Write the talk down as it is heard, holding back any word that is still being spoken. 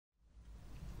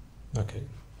Okay.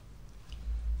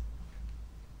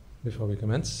 Before we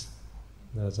commence,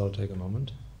 let us all take a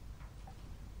moment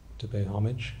to pay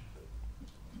homage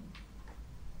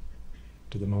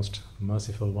to the most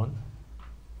merciful one,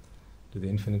 to the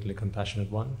infinitely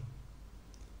compassionate one,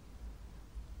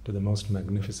 to the most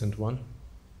magnificent one,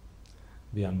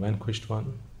 the unvanquished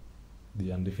one,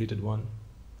 the undefeated one.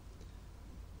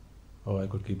 Oh, I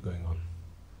could keep going on.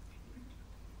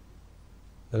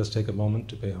 Let us take a moment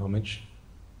to pay homage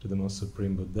to the most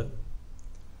supreme Buddha,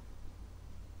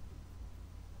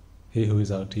 he who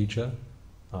is our teacher,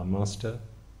 our master,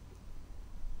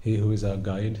 he who is our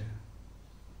guide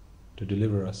to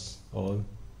deliver us all,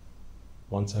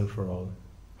 once and for all,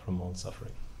 from all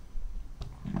suffering.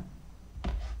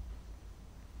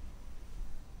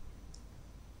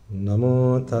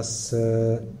 Namo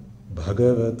tassa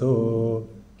bhagavato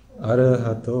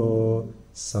arahato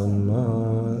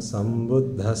samma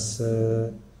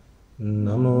sambuddhassa.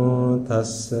 Namo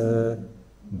tassa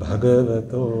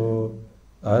bhagavato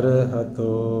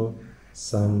arahato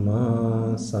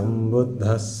samma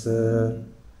sambuddhassa.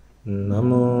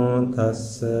 Namo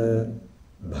tassa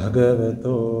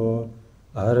bhagavato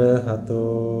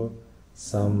arahato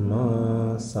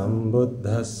samma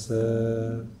sambuddhassa.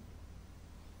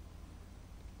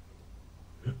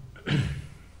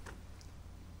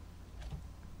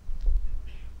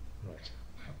 Right.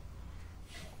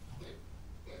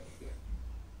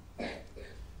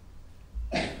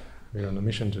 We're on a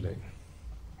mission today.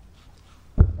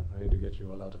 I need to get you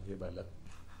all out of here by 11.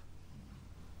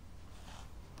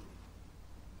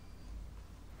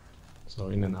 So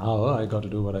in an hour, I got to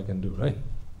do what I can do, right?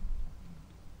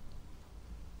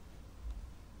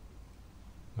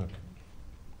 Okay.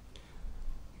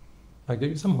 I gave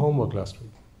you some homework last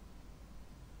week.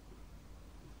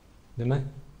 Didn't I?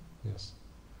 Yes.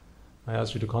 I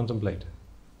asked you to contemplate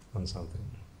on something.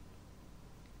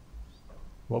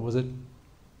 What was it?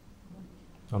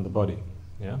 On the body.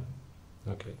 Yeah?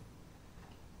 Okay.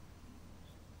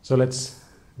 So let's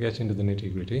get into the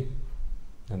nitty-gritty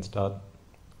and start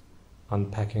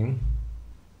unpacking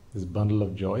this bundle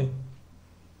of joy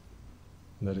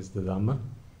that is the Dhamma,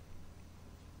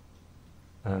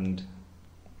 and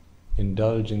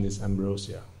indulge in this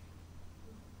ambrosia.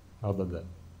 How about that?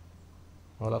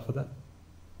 All up for that?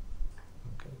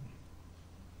 Okay.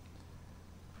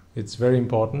 It's very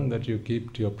important that you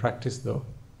keep to your practice though,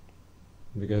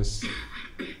 because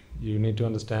you need to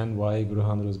understand why Guru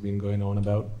Handra has been going on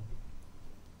about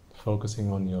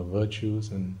focusing on your virtues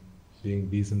and being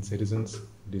decent citizens,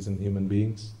 decent human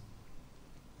beings,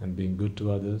 and being good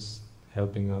to others,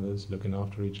 helping others, looking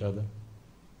after each other,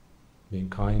 being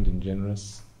kind and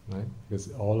generous, right?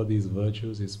 Because all of these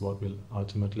virtues is what will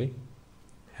ultimately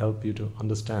help you to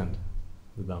understand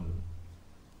the Dhamma.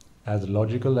 As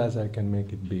logical as I can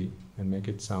make it be, and make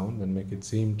it sound, and make it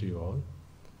seem to you all,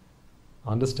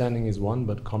 understanding is one,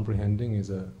 but comprehending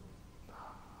is a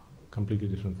completely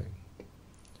different thing.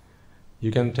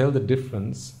 You can tell the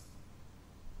difference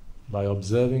by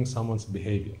observing someone's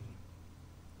behavior.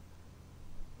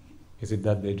 Is it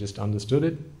that they just understood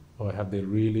it, or have they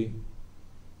really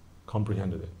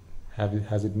comprehended it?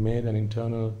 Has it made an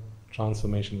internal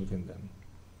transformation within them?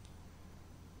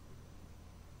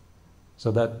 So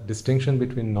that distinction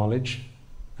between knowledge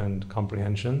and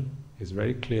comprehension is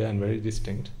very clear and very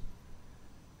distinct.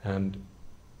 And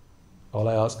all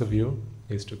I ask of you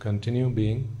is to continue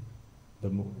being the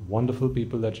wonderful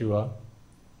people that you are,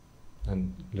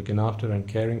 and looking after and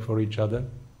caring for each other.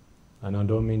 And I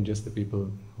don't mean just the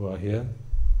people who are here,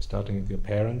 starting with your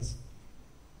parents.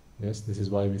 Yes, this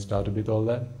is why we started with all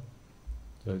that.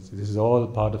 So this is all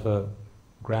part of a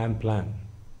grand plan.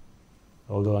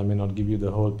 Although I may not give you the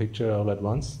whole picture all at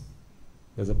once,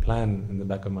 there's a plan in the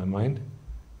back of my mind,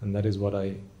 and that is what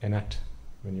I enact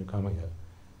when you come here.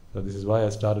 So this is why I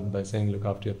started by saying look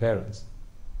after your parents,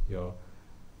 your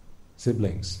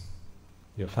siblings,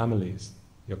 your families,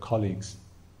 your colleagues,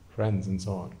 friends, and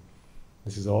so on.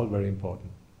 This is all very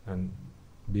important. And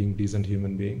being decent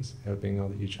human beings,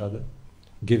 helping each other,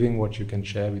 giving what you can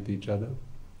share with each other,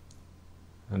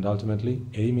 and ultimately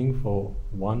aiming for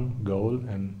one goal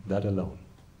and that alone.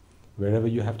 Wherever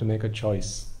you have to make a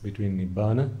choice between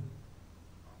Nibbana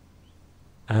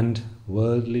and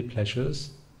worldly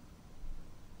pleasures,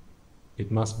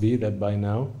 it must be that by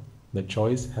now the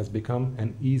choice has become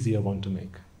an easier one to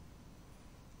make.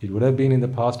 It would have been in the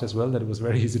past as well that it was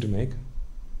very easy to make,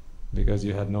 because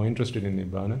you had no interest in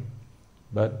Nibbana,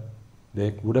 but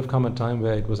there would have come a time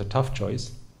where it was a tough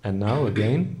choice, and now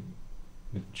again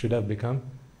it should have become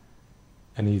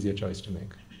an easier choice to make.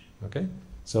 Okay?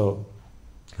 So,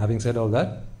 having said all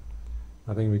that,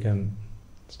 I think we can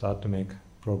start to make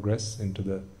progress into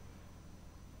the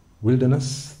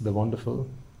wilderness, the wonderful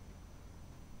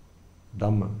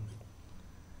Dhamma,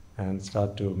 and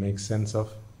start to make sense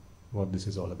of what this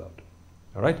is all about.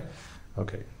 All right?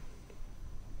 Okay.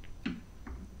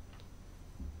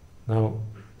 Now,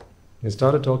 we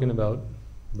started talking about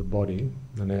the body,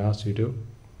 and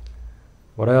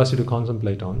what I asked you to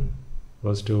contemplate on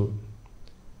was to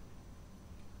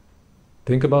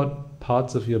think about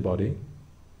parts of your body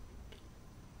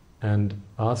and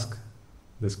ask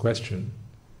this question: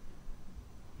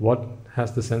 what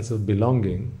has the sense of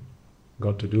belonging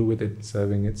got to do with it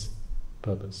serving its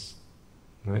purpose?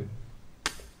 Right?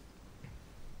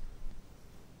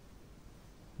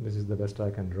 This is the best I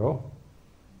can draw,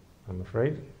 I'm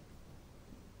afraid.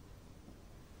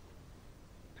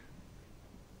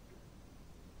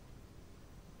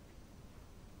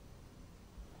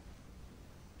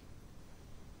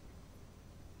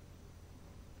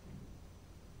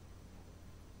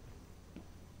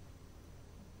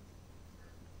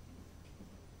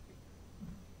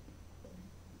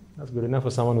 That's good enough for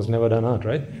someone who's never done art,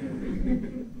 right?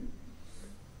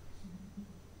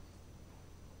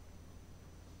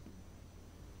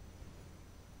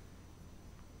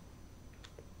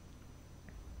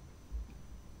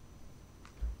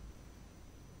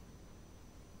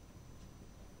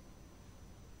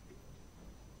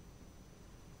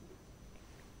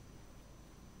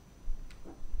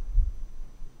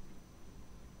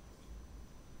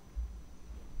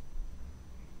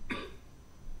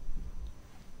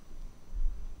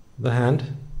 The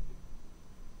hand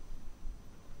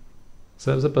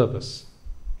serves a purpose.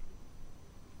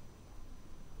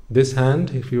 This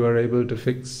hand, if you are able to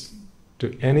fix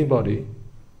to any body,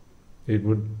 it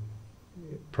would,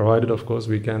 provided of course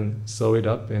we can sew it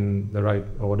up in the right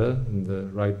order, and the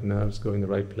right nerves go in the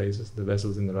right places, the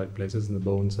vessels in the right places, and the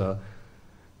bones are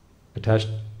attached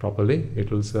properly, it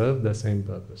will serve the same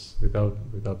purpose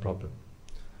without problem.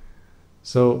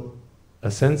 So a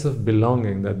sense of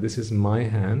belonging, that this is my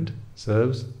hand,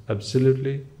 serves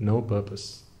absolutely no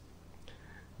purpose.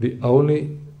 The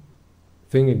only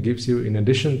thing it gives you, in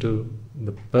addition to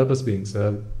the purpose being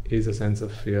served, is a sense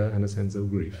of fear and a sense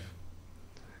of grief.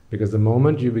 Because the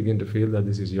moment you begin to feel that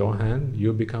this is your hand,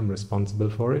 you become responsible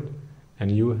for it,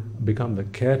 and you become the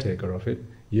caretaker of it,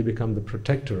 you become the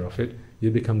protector of it,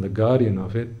 you become the guardian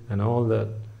of it, and all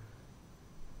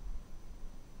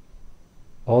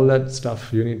that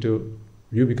stuff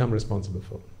you become responsible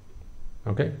for.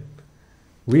 Okay?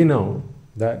 We know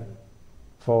that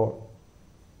for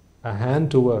a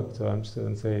hand to work, so I'm just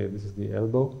going to say this is the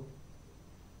elbow,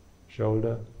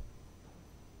 shoulder,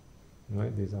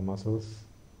 right? These are muscles.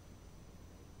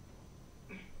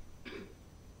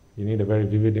 You need a very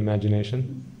vivid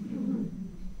imagination.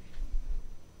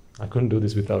 I couldn't do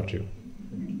this without you.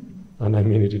 And I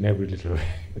mean it in every little way.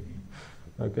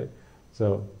 Okay?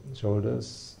 So,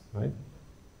 shoulders, right?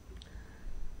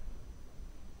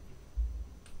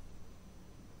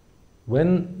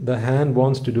 When the hand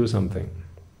wants to do something,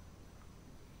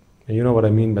 and you know what I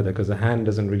mean by that, because the hand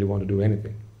doesn't really want to do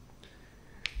anything.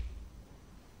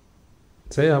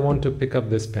 Say I want to pick up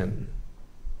this pen.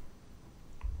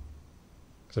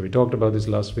 So we talked about this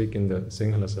last week in the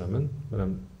Sinhala sermon, but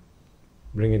I'm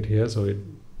bringing it here so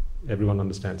everyone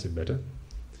understands it better.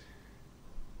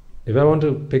 If I want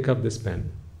to pick up this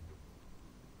pen,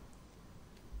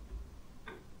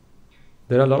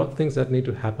 there are a lot of things that need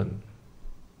to happen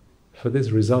for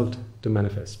this result to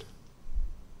manifest.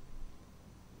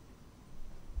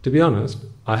 To be honest,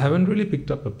 I haven't really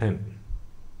picked up a pen.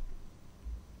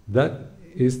 That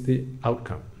is the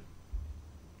outcome.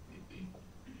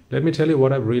 Let me tell you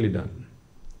what I've really done.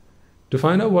 To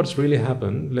find out what's really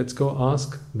happened, let's go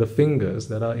ask the fingers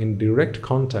that are in direct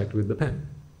contact with the pen.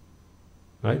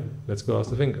 Right? Let's go ask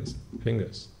the fingers.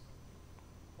 Fingers.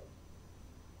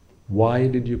 Why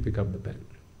did you pick up the pen?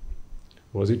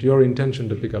 Was it your intention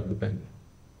to pick up the pen?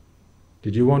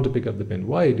 Did you want to pick up the pen?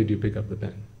 Why did you pick up the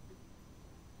pen?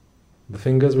 The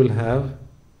fingers will have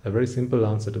a very simple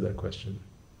answer to that question.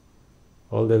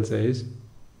 All they'll say is,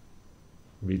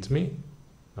 beats me?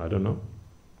 I don't know.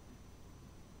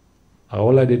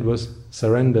 All I did was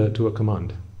surrender to a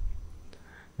command.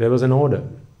 There was an order.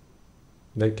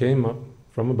 They came up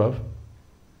from above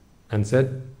and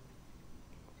said,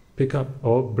 pick up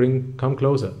or come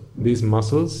closer. These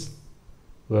muscles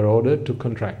were ordered to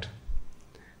contract.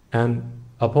 And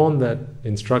upon that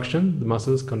instruction, the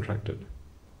muscles contracted.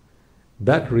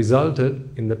 That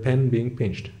resulted in the pen being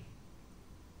pinched.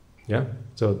 Yeah?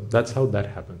 So that's how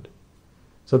that happened.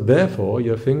 So therefore,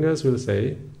 your fingers will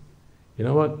say, you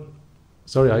know what?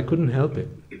 Sorry, I couldn't help it.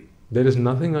 There is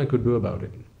nothing I could do about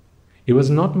it. It was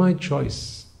not my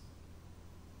choice.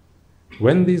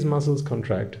 When these muscles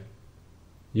contract,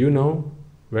 you know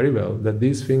very well that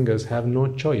these fingers have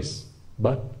no choice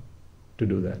but to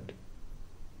do that.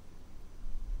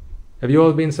 Have you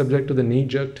all been subject to the knee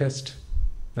jerk test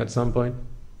at some point?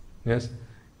 Yes?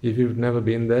 If you've never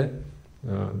been there,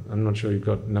 I'm not sure you've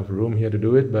got enough room here to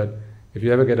do it, but if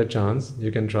you ever get a chance,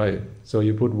 you can try it. So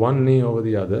you put one knee over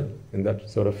the other in that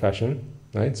sort of fashion,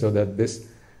 right? So that this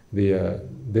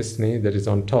knee that is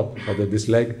on top, or that this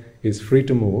leg is free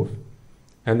to move,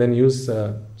 and then use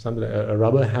something like a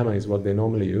rubber hammer is what they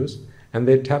normally use, and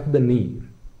they tap the knee.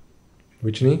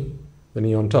 Which knee? The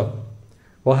knee on top.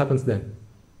 What happens then?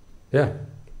 Yeah.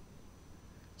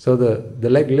 So the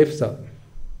leg lifts up.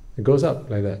 It goes up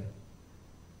like that.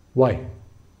 Why?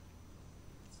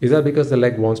 Is that because the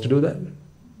leg wants to do that?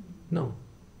 No.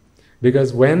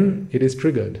 Because when it is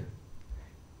triggered,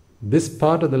 this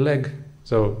part of the leg,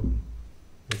 so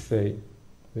let's say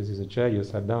this is a chair, you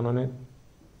sat down on it.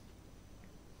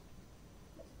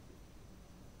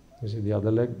 You see the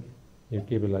other leg, you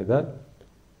keep it like that.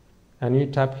 And you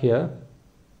tap here,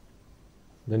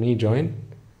 the knee joint.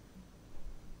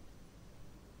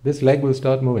 This leg will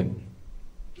start moving.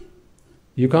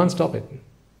 You can't stop it.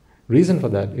 Reason for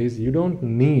that is you don't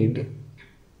need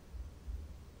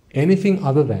anything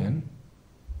other than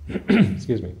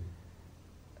excuse me,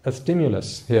 a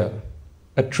stimulus here,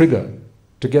 a trigger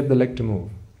to get the leg to move,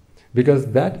 because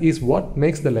that is what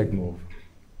makes the leg move.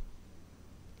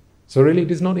 So really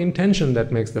it is not intention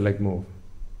that makes the leg move.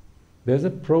 There's a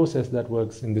process that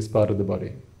works in this part of the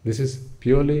body. This is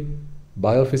purely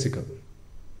biophysical.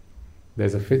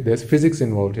 There's physics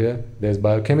involved here, there's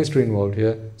biochemistry involved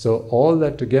here, so all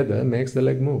that together makes the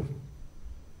leg move.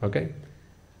 Okay?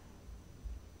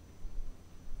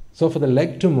 So for the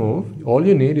leg to move, all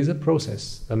you need is a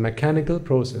process, a mechanical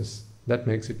process that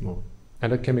makes it move,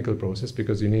 and a chemical process,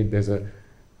 because there's a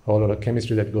whole lot of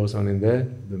chemistry that goes on in there,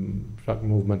 the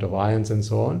movement of ions and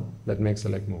so on, that makes the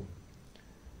leg move.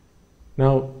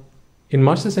 Now, in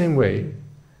much the same way,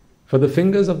 for the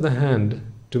fingers of the hand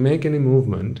to make any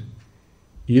movement,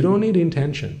 you don't need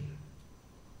intention.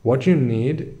 What you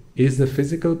need is the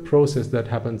physical process that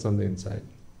happens on the inside.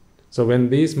 So when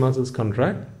these muscles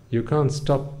contract, you can't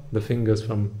stop the fingers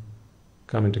from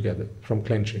coming together, from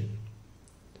clenching.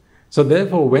 So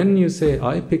therefore, when you say,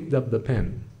 I picked up the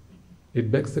pen,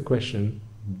 it begs the question,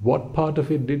 what part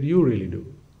of it did you really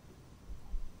do?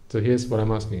 So here's what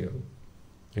I'm asking you.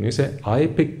 When you say, I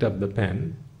picked up the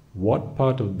pen, what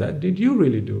part of that did you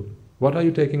really do? What are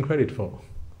you taking credit for?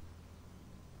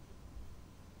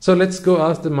 So let's go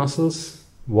ask the muscles,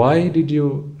 why did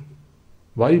you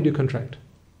contract?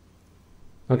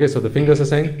 Okay, so the fingers are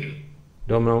saying,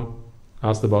 don't know,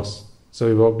 ask the boss. So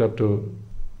we walked up to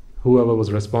whoever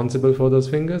was responsible for those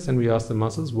fingers and we asked the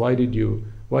muscles, why did you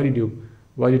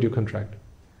contract?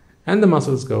 And the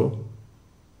muscles go,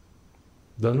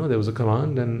 don't know, there was a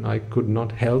command and I could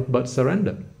not help but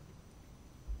surrender.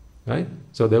 Right?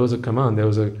 So there was a command, there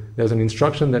was an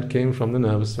instruction that came from the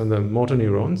nerves, from the motor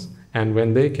neurons, and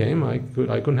when they came, I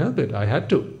couldn't help it. I had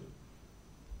to.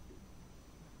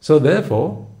 So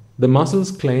therefore, the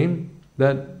muscles claim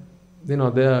that they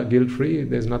are guilt-free.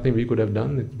 There's nothing we could have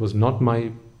done. It was not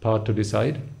my part to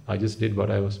decide. I just did what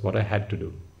I had to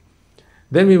do.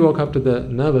 Then we walk up to the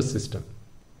nervous system.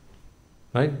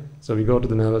 Right? So we go to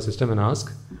the nervous system and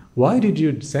ask, why did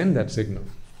you send that signal?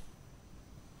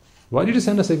 Why did you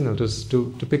send a signal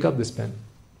to pick up this pen?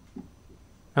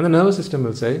 And the nervous system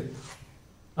will say,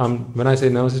 when I say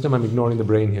nervous system, I'm ignoring the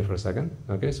brain here for a second.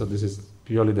 Okay, so this is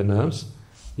purely the nerves.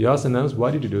 You ask the nerves, why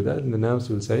did you do that? And the nerves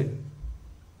will say,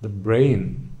 the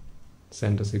brain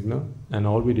sent a signal and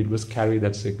all we did was carry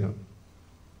that signal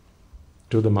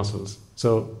to the muscles.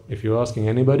 So if you're asking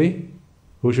anybody,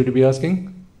 who should you be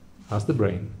asking? Ask the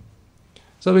brain.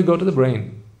 So we go to the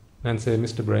brain and say,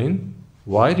 Mr. Brain,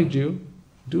 why did you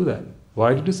do that?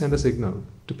 Why did you send a signal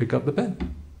to pick up the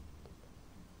pen?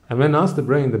 And when asked the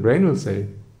brain will say,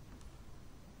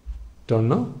 don't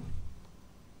know.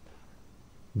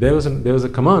 There was a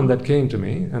command that came to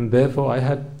me and therefore I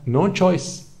had no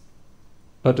choice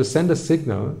but to send a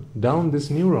signal down this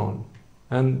neuron,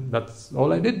 and that's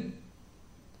all I did.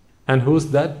 And who's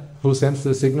that who sends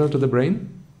the signal to the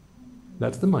brain?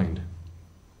 That's the mind.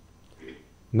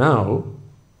 Now,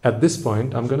 at this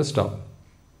point, I'm going to stop.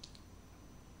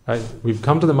 We've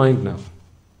come to the mind now.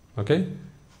 Okay?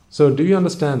 So do you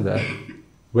understand that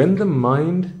when the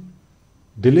mind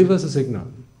delivers a signal,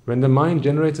 when the mind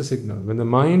generates a signal, when the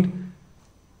mind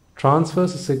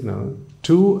transfers a signal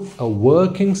to a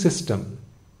working system,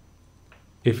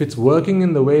 if it's working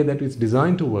in the way that it's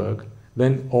designed to work,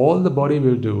 then all the body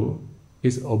will do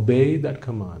is obey that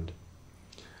command.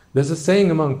 There's a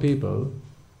saying among people,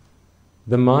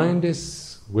 The mind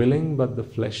is willing, but the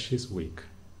flesh is weak.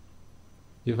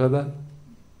 You've heard that?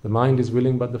 The mind is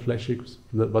willing, but the flesh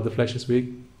is weak.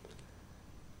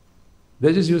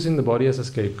 They're just using the body as a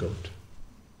scapegoat.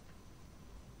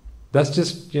 That's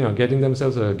just, getting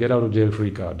themselves a get out of jail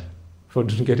free card for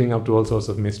getting up to all sorts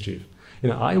of mischief.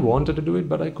 I wanted to do it,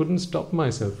 but I couldn't stop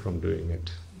myself from doing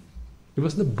it. It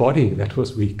was the body that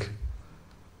was weak.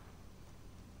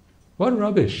 What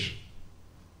rubbish.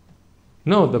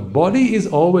 No, the body is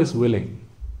always willing.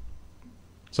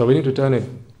 So we need to turn it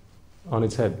on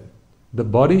its head. The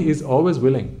body is always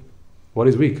willing. What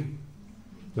is weak?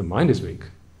 The mind is weak.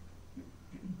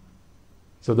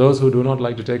 So those who do not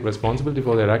like to take responsibility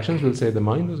for their actions will say the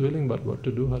mind was willing, but what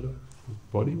to do, hello? The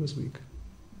body was weak.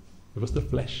 It was the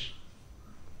flesh.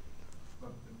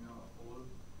 But when you're old,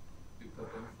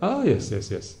 Oh, yes,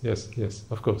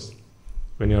 of course.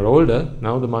 When you're older,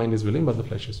 now the mind is willing, but the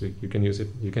flesh is weak. You can use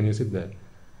it there.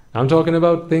 I'm talking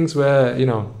about things where,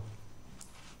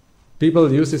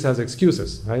 people use this as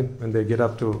excuses, right? When they get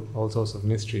up to all sorts of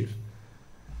mischief.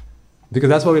 Because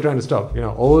that's what we're trying to stop.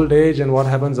 Old age and what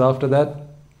happens after that,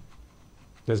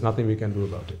 there's nothing we can do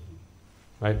about it,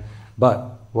 right?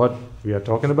 But what we are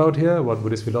talking about here, what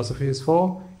Buddhist philosophy is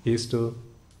for, is to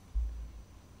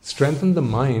strengthen the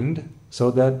mind so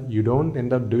that you don't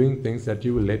end up doing things that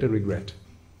you will later regret.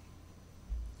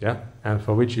 Yeah? And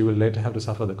for which you will later have to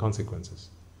suffer the consequences.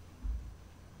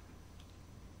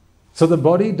 So the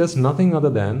body does nothing other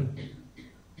than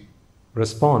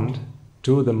respond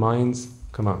to the mind's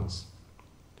commands.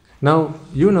 Now,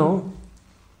 you know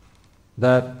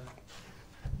that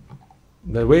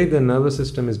the way the nervous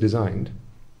system is designed,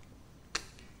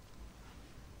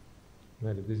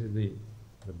 this is the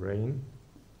brain.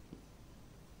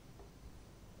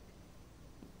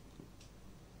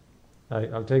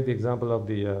 I'll take the example of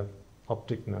the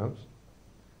optic nerves.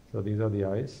 So these are the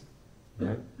eyes,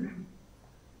 right?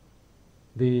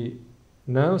 The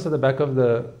nerves at the back of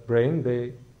the brain,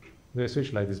 they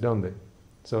switch like this, don't they?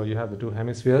 So you have the two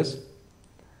hemispheres,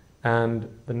 and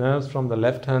the nerves from the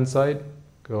left-hand side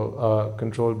are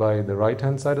controlled by the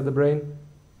right-hand side of the brain.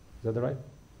 Is that the right?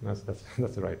 That's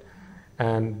the right.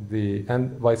 And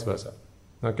vice versa.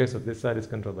 Okay, so this side is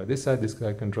controlled by this side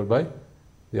controlled by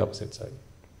the opposite side.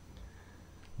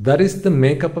 That is the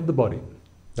makeup of the body.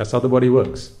 That's how the body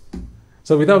works.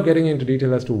 So without getting into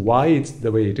detail as to why it's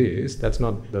the way it is, that's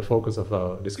not the focus of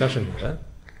our discussion here.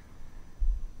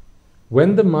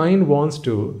 When the mind wants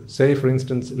to, say for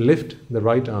instance, lift the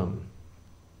right arm,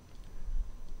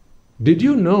 did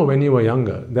you know when you were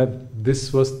younger that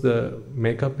this was the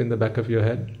makeup in the back of your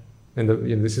head? And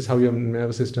this is how your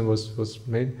nervous system was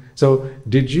made? So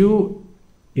did you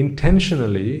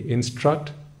intentionally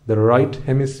instruct the right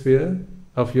hemisphere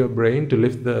of your brain to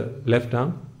lift the left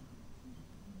arm?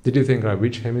 Did you think,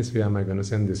 which hemisphere am I going to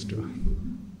send this to?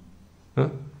 Huh?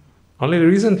 Only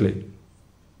recently,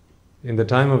 in the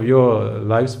time of your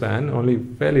lifespan, only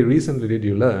fairly recently did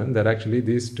you learn that actually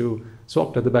these two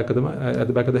swapped at the back of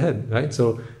the head, right?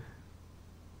 So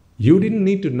you didn't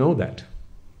need to know that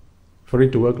for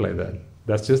it to work like that.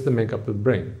 That's just the makeup of the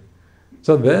brain.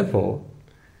 So therefore,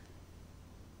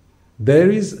 there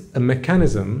is a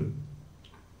mechanism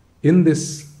in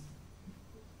this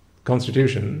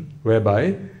constitution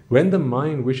whereby when the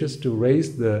mind wishes to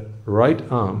raise the right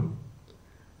arm,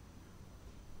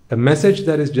 a message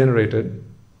that is generated,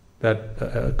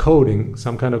 that coding,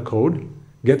 some kind of code,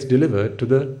 gets delivered to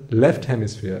the left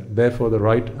hemisphere. Therefore, the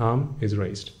right arm is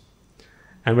raised.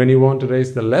 And when you want to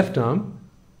raise the left arm,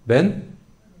 then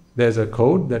there's a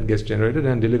code that gets generated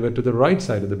and delivered to the right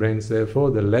side of the brain.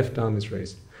 Therefore, the left arm is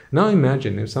raised. Now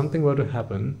imagine if something were to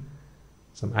happen,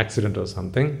 some accident or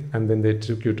something, and then they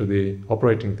took you to the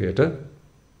operating theatre,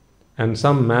 and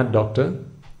some mad doctor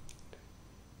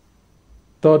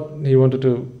thought he wanted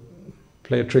to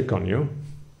play a trick on you,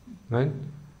 right?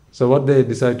 So what they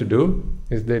decide to do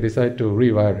is they decide to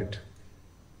rewire it,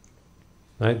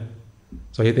 right?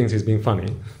 So he thinks he's being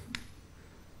funny,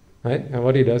 right? And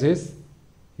what he does is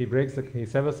he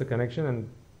severs the connection and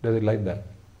does it like that.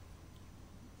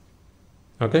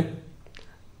 Okay?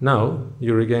 Now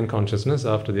you regain consciousness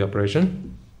after the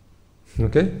operation,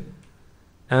 okay?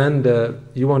 And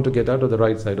you want to get out of the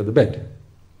right side of the bed.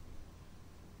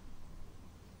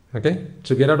 Okay?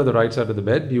 To get out of the right side of the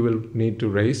bed, you will need to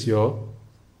raise your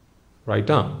right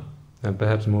arm and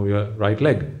perhaps move your right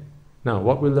leg. Now,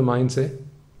 what will the mind say?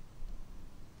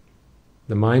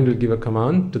 The mind will give a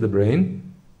command to the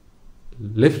brain,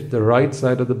 lift the right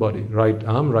side of the body, right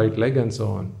arm, right leg, and so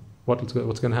on. What's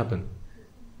going to happen?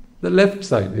 The left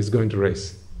side is going to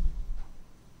raise.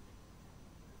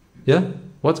 Yeah?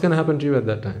 What's going to happen to you at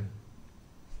that time?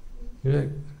 You're like,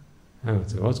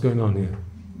 So what's going on here?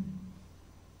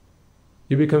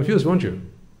 You'll be confused, won't you?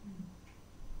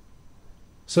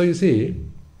 So you see,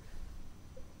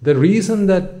 the reason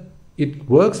that it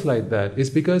works like that is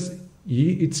because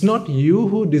it's not you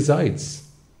who decides.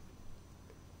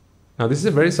 Now this is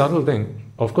a very subtle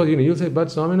thing. Of course, you'll say, but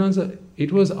Swaminathan,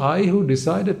 it was I who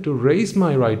decided to raise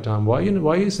my right arm. Why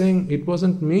are you saying it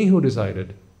wasn't me who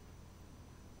decided?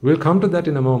 We'll come to that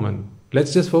in a moment.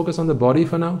 Let's just focus on the body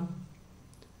for now.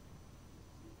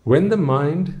 When the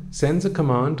mind sends a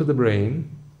command to the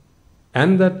brain,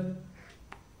 and that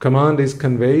command is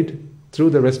conveyed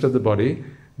through the rest of the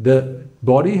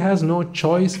body has no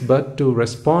choice but to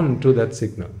respond to that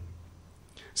signal.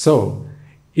 So,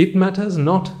 it matters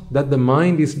not that the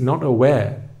mind is not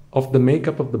aware of the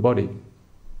makeup of the body.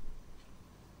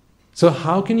 So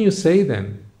how can you say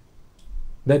then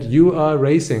that you are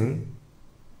raising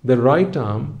the right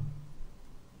arm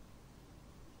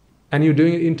and you're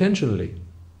doing it intentionally?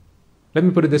 Let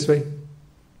me put it this way.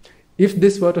 If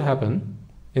this were to happen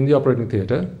in the operating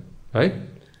theatre, right?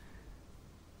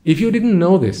 If you didn't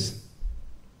know this,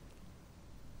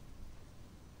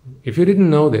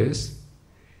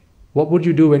 what would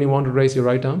you do when you want to raise your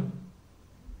right arm?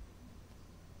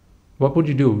 What would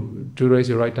you do to raise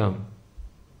your right arm?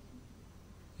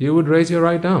 You would raise your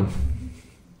right arm.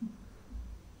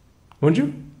 Wouldn't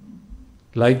you?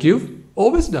 Like you've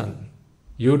always done.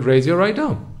 You would raise your right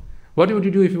arm. What would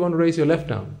you do if you want to raise your left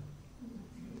arm?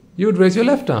 You would raise your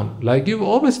left arm, like you've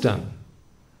always done.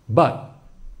 But,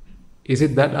 is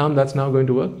it that arm that's now going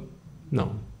to work?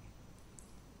 No.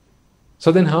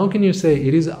 So then how can you say,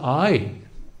 it is I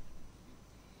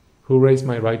who raised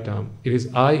my right arm, it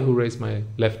is I who raised my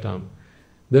left arm?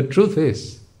 The truth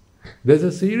is, there's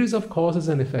a series of causes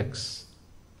and effects.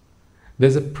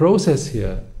 There's a process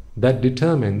here that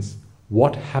determines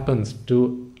what happens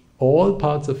to all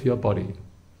parts of your body.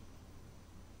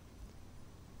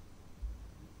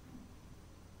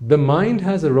 The mind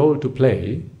has a role to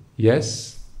play,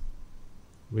 yes,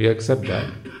 we accept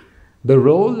that. The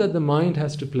role that the mind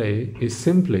has to play is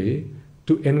simply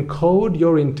to encode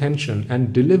your intention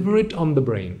and deliver it on the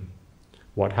brain.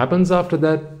 What happens after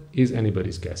that is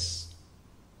anybody's guess.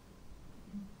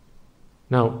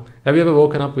 Now, have you ever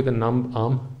woken up with a numb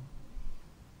arm?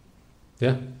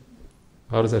 Yeah?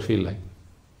 How does that feel like?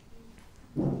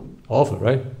 Awful,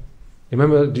 right?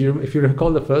 Remember, if you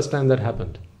recall the first time that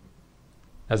happened,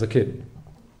 as a kid,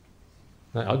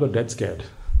 I got dead scared.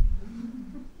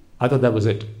 I thought that was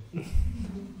it.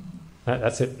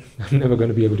 That's it. I'm never going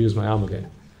to be able to use my arm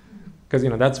again. Because,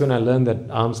 that's when I learned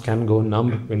that arms can go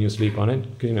numb when you sleep on it.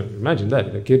 Imagine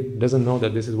that. The kid doesn't know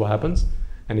that this is what happens,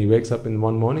 and he wakes up in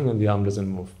one morning and the arm doesn't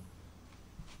move.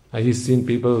 He's seen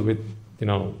people with,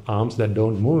 arms that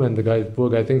don't move, and the poor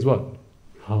guy thinks, what?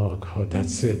 Oh God,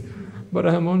 that's it. But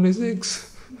I'm only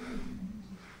 6.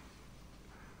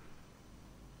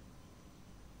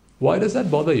 Why does that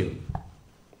bother you?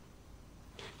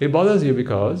 It bothers you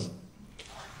because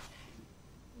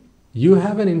you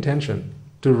have an intention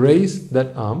to raise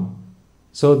that arm.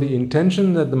 So the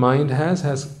intention that the mind has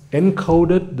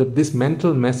encoded this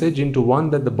mental message into one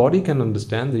that the body can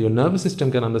understand, that your nervous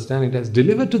system can understand. It has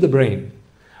delivered to the brain.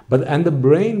 And the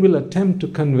brain will attempt to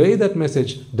convey that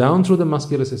message down through the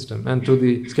muscular system and through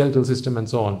the skeletal system and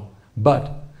so on.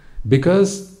 But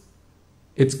because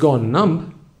it's gone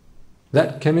numb,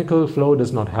 that chemical flow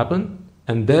does not happen,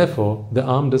 and therefore the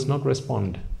arm does not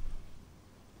respond.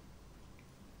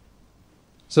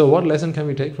 So what lesson can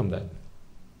we take from that?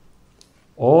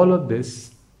 All of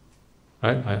this,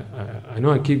 right? I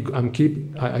know I keep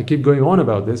going on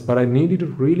about this, but I need you to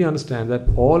really understand that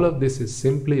all of this is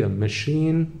simply a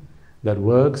machine that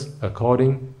works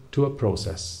according to a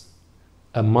process,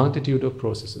 a multitude of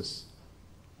processes.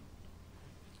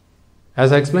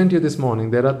 As I explained to you this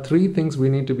morning, there are 3 things we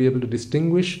need to be able to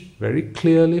distinguish very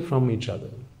clearly from each other.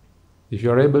 If you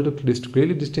are able to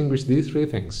clearly distinguish these 3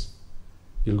 things,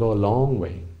 you'll go a long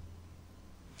way.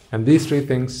 And these 3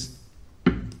 things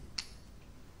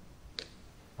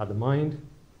are the mind,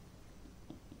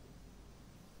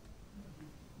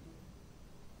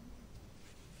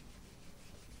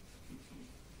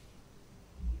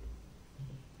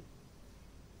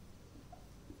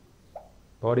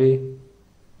 body,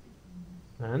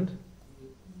 and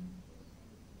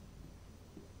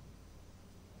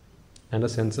a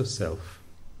sense of self.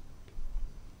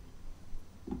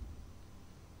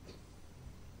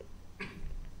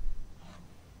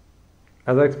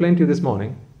 As I explained to you this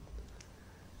morning,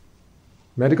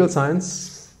 medical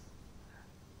science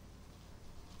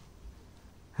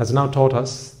has now taught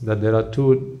us that there are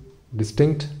 2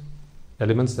 distinct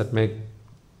elements that make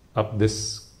up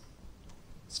this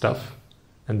stuff,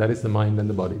 and that is the mind and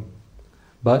the body.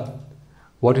 But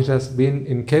what it has been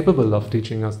incapable of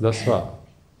teaching us thus far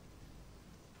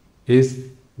is,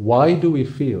 why do we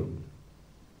feel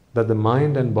that the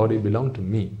mind and body belong to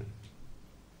me?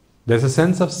 There's a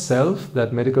sense of self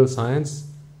that medical science,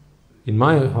 in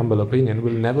my humble opinion,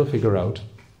 will never figure out,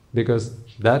 because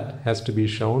that has to be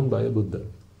shown by a Buddha,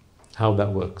 how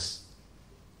that works.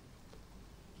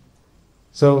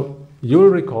 So you'll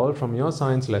recall from your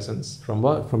science lessons,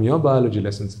 from your biology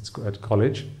lessons at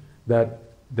college, that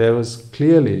there was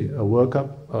clearly a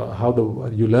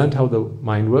workup, you learned how the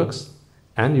mind works,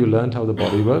 and you learned how the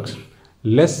body works.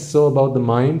 Less so about the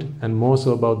mind and more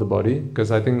so about the body,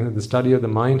 because I think the study of the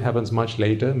mind happens much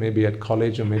later, maybe at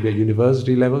college or maybe at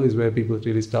university level is where people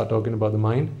really start talking about the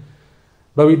mind.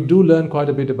 But we do learn quite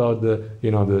a bit about the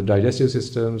digestive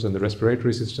systems and the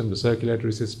respiratory system, the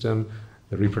circulatory system,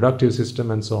 the reproductive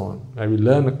system, and so on. And we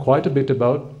learn quite a bit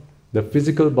about the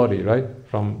physical body, right?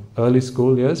 From early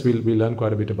school years, we learn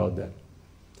quite a bit about that.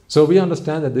 So we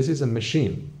understand that this is a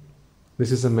machine.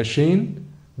 This is a machine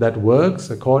that works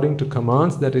according to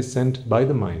commands that is sent by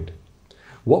the mind.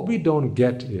 What we don't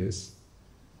get is,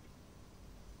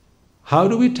 how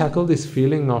do we tackle this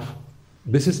feeling of,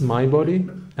 this is my body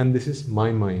and this is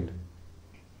my mind?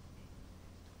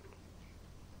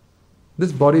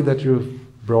 This body that you've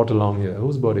brought along here,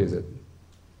 whose body is it?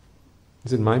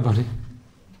 Is it my body?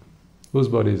 Whose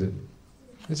body is it?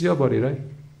 It's your body, right?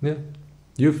 Yeah.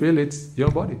 You feel it's your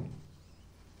body.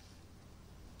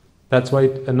 That's why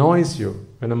it annoys you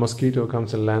when a mosquito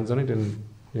comes and lands on it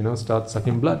and, starts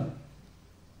sucking blood.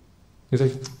 It's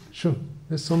like, sure,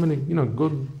 there's so many,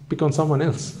 go pick on someone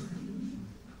else.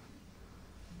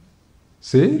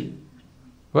 See?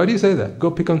 Why do you say that?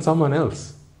 Go pick on someone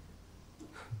else.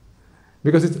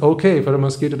 Because it's okay for a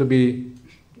mosquito to be,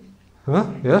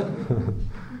 yeah?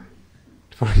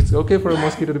 It's okay for a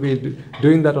mosquito to be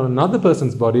doing that on another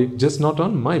person's body, just not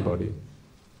on my body.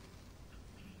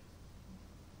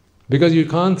 Because you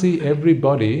can't see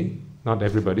everybody, not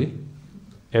everybody,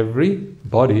 every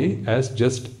body as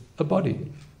just a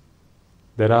body.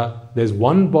 There's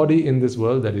one body in this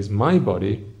world that is my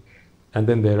body, and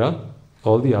then there are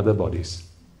all the other bodies.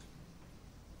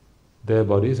 Their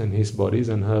bodies and his bodies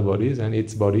and her bodies and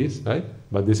its bodies, right?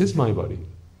 But this is my body.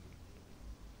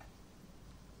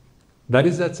 That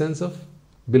is that sense of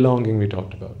belonging we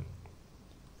talked about.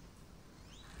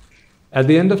 At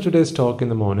the end of today's talk in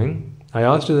the morning, I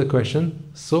asked you the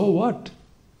question, so what?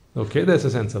 Okay, there's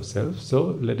a sense of self,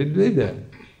 so let it be there.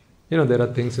 There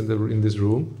are things in this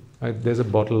room, right? There's a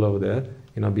bottle over there,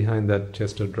 behind that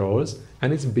chest of drawers,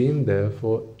 and it's been there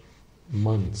for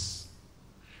months.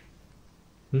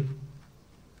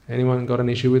 Anyone got an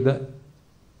issue with that?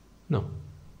 No.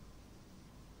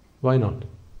 Why not?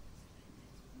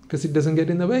 Because it doesn't get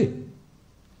in the way.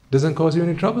 Doesn't cause you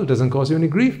any trouble, doesn't cause you any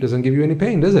grief, doesn't give you any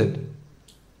pain, does it?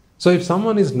 So if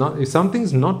something's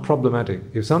not problematic,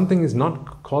 if something is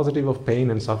not causative of pain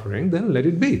and suffering, then let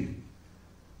it be.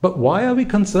 But why are we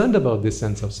concerned about this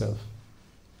sense of self?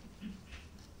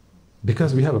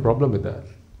 Because we have a problem with that.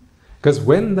 Because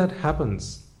when that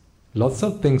happens, lots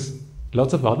of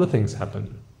other things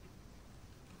happen.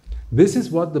 This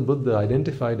is what the Buddha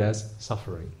identified as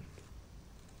suffering.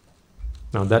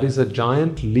 Now that is a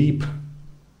giant leap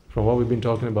from what we've been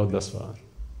talking about thus far.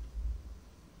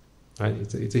 Right?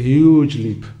 It's a huge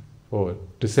leap forward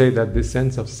to say that this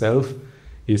sense of self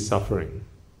is suffering.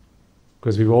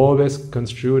 Because we've always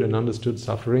construed and understood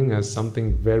suffering as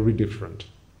something very different.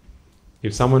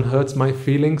 If someone hurts my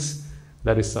feelings,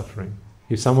 that is suffering.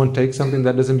 If someone takes something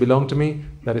that doesn't belong to me,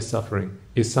 that is suffering.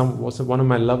 If one of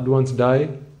my loved ones die,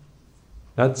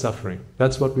 that's suffering.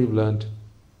 That's what we've learned.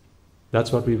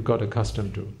 That's what we've got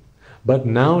accustomed to. But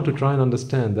now to try and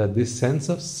understand that this sense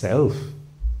of self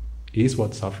is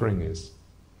what suffering is.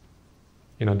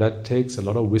 That takes a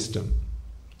lot of wisdom,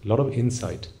 a lot of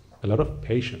insight, a lot of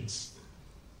patience,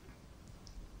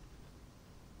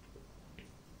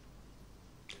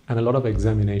 and a lot of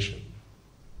examination.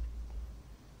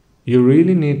 You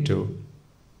really need to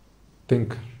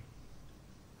think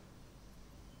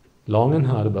long and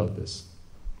hard about this.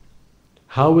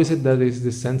 How is it that there is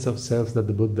this sense of self that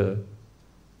the Buddha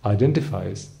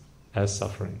identifies as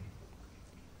suffering?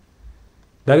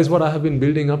 That is what I have been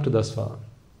building up to thus far.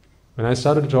 When I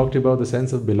started to talk to you about the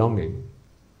sense of belonging,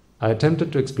 I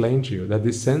attempted to explain to you that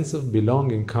this sense of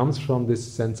belonging comes from this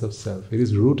sense of self. It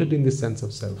is rooted in this sense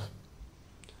of self.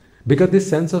 Because this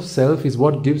sense of self is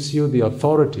what gives you the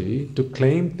authority to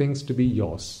claim things to be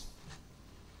yours.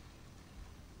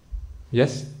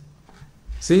 Yes?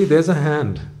 See, there's a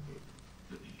hand.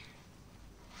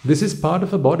 This is part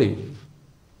of a body.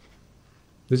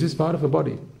 This is part of a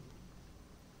body.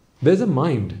 There's a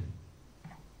mind.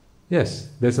 Yes,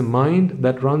 there's a mind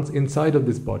that runs inside of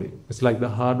this body. It's like the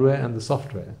hardware and the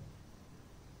software.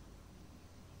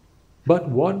 But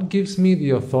what gives me the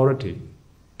authority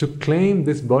to claim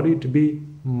this body to be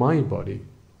my body?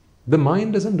 The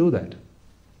mind doesn't do that.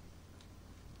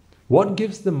 What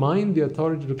gives the mind the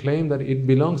authority to claim that it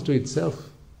belongs to itself?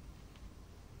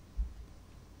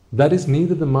 That is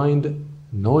neither the mind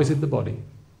nor is it the body.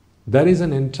 That is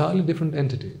an entirely different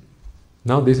entity.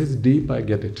 Now this is deep, I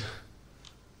get it.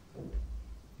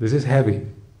 This is heavy.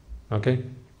 Okay?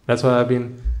 That's why I've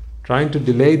been trying to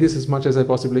delay this as much as I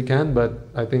possibly can, but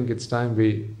I think it's time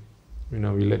we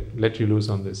let you loose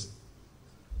on this.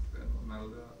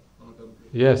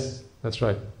 Yes, that's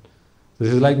right. This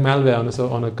is like malware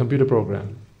on a computer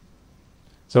program.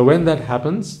 So when that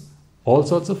happens, all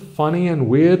sorts of funny and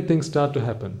weird things start to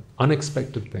happen.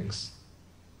 Unexpected things.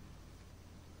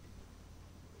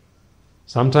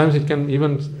 Sometimes it can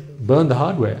even burn the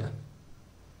hardware.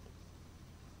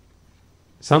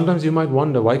 Sometimes you might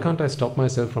wonder, why can't I stop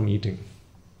myself from eating?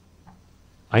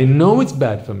 I know it's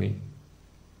bad for me.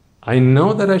 I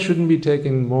know that I shouldn't be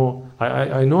taking more.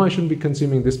 I know I shouldn't be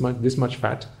consuming this much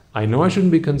fat. I know I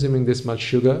shouldn't be consuming this much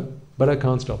sugar, but I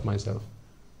can't stop myself.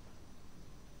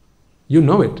 You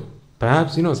know it.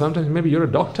 Perhaps, sometimes maybe you're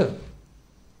a doctor.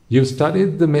 You've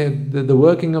studied the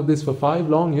working of this for 5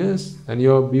 long years and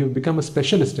you've become a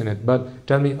specialist in it. But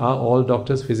tell me, are all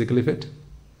doctors physically fit?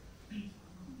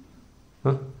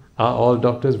 Huh? Are all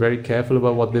doctors very careful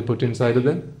about what they put inside of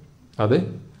them? Are they?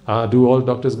 Do all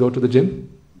doctors go to the gym?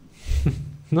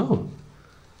 No.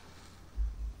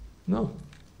 No.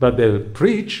 But they'll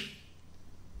preach,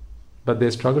 but they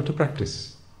struggle to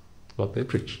practice what they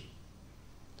preach.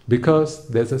 Because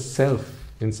there's a self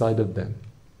inside of them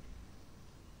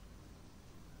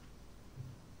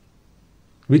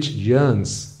which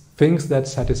yearns, things that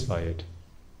satisfy it.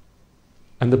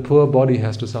 And the poor body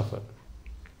has to suffer.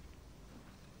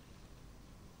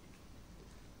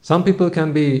 Some people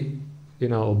can be,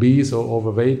 obese or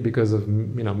overweight because of,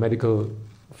 medical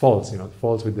faults,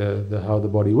 faults with how the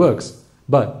body works.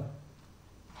 But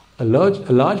a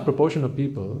large proportion of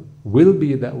people will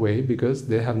be that way because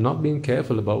they have not been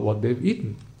careful about what they've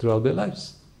eaten throughout their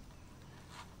lives.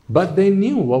 But they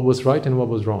knew what was right and what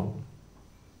was wrong.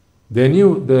 They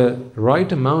knew the right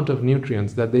amount of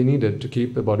nutrients that they needed to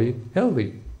keep the body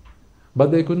healthy.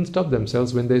 But they couldn't stop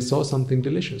themselves when they saw something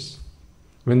delicious,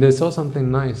 when they saw something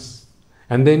nice.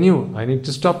 And they knew, I need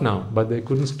to stop now, but they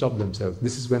couldn't stop themselves.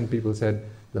 This is when people said,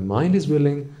 the mind is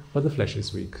willing, but the flesh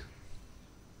is weak.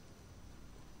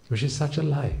 Which is such a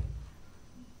lie.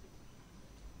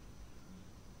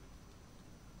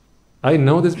 I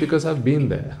know this because I've been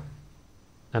there.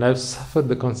 And I've suffered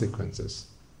the consequences.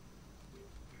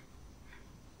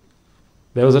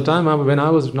 There was a time when I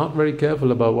was not very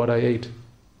careful about what I ate.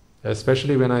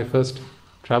 Especially when I first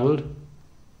traveled.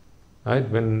 Right?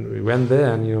 When we went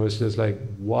there and it's just like,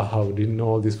 wow, didn't know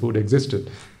all this food existed.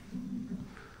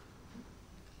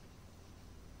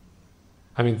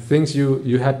 I mean, things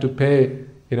you had to pay,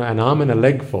 an arm and a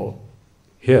leg for.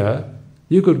 Here,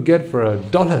 you could get for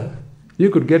 $1. You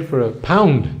could get for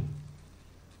 £1.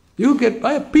 You could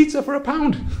buy a pizza for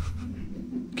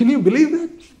 £1. Can you believe that?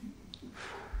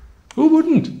 Who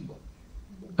wouldn't?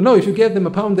 No, if you gave them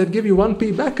 £1, they'd give you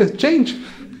 1p back as change.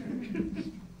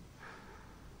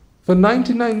 For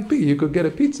 99p, you could get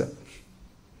a pizza.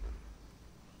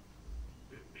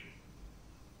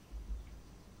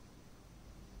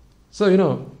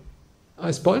 So,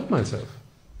 I spoiled myself.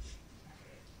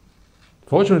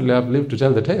 Fortunately, I've lived to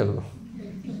tell the tale.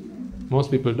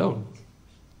 Most people don't.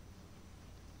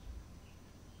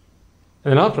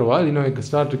 And after a while, I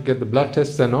started to get the blood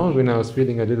tests and all when I was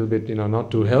feeling a little bit, not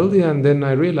too healthy, and then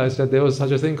I realized that there was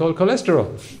such a thing called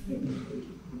cholesterol.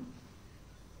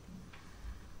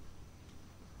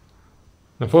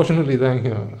 Unfortunately,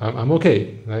 then, I'm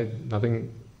okay, right?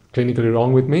 Nothing clinically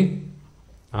wrong with me.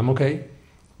 I'm okay.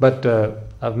 But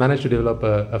I've managed to develop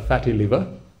a fatty liver.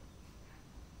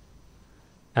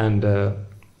 And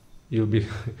you'll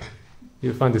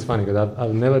find this funny because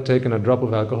I've never taken a drop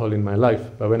of alcohol in my life.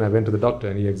 But when I went to the doctor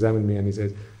and he examined me and he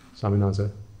says,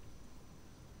 Swaminathan,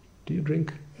 do you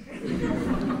drink?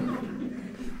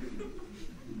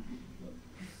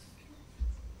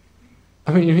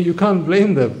 I mean, you can't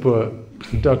blame the poor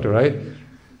doctor, right?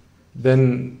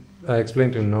 Then I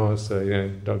explained to him, no, sir,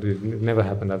 doctor, it never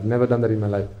happened. I've never done that in my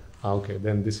life. Okay,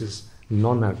 then this is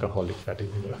non-alcoholic fatty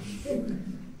liver.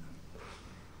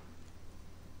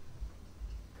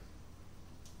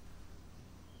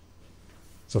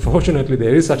 So fortunately,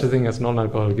 there is such a thing as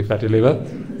non-alcoholic fatty liver.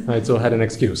 I so had an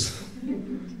excuse.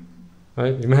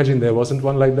 Right? Imagine there wasn't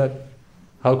one like that.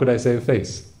 How could I save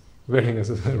face? Wearing a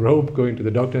robe, going to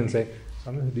the doctor and say,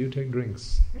 "Swami, do you take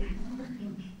drinks?"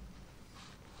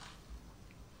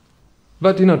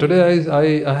 But today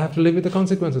I have to live with the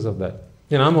consequences of that.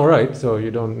 I'm all right, so you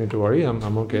don't need to worry.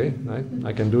 I'm okay. Right?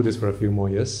 I can do this for a few more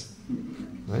years.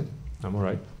 Right? I'm all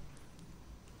right.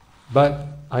 But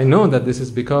I know that this is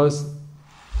because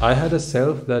I had a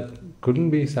self that couldn't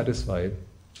be satisfied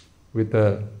with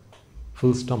a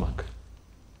full stomach.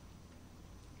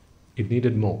 It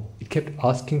needed more. It kept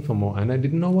asking for more, and I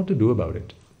didn't know what to do about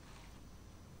it.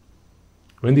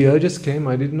 When the urges came,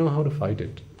 I didn't know how to fight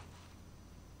it.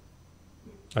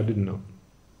 I didn't know.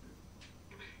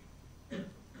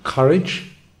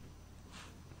 Courage,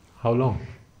 how long?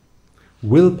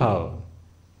 Willpower,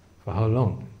 for how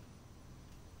long?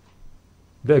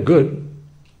 They're good,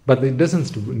 but it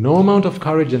doesn't. No amount of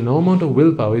courage and no amount of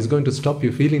willpower is going to stop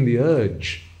you feeling the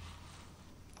urge.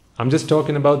 I'm just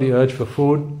talking about the urge for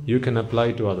food. You can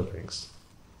apply to other things,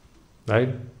 right?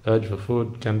 Urge for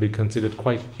food can be considered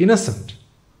quite innocent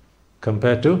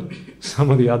compared to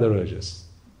some of the other urges,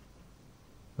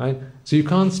 right? So you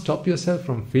can't stop yourself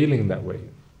from feeling that way.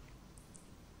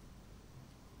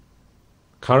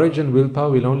 Courage and willpower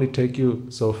will only take you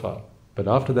so far, but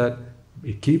after that,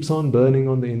 it keeps on burning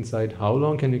on the inside. How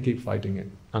long can you keep fighting it?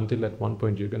 Until at one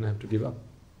point you're going to have to give up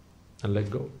and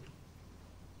let go.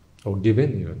 Or give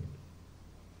in even.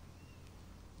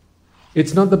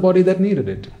 It's not the body that needed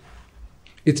it.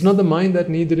 It's not the mind that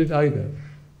needed it either.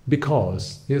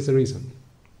 Because, here's the reason.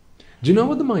 Do you know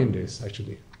what the mind is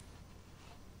actually?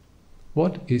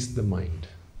 What is the mind?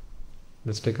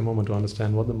 Let's take a moment to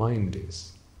understand what the mind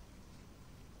is.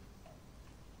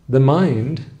 The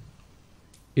mind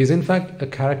is in fact a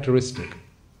characteristic.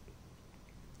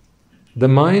 The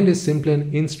mind is simply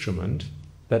an instrument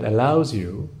that allows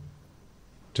you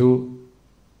to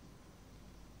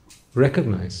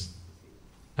recognize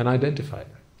and identify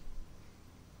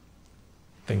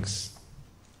things.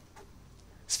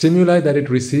 Stimuli that it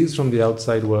receives from the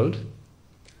outside world.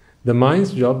 The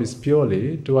mind's job is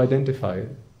purely to identify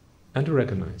and to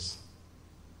recognize.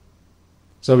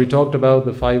 So we talked about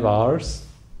the 5 R's.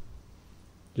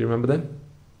 Do you remember them?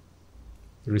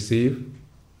 Receive.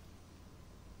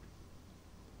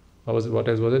 What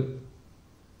else was it?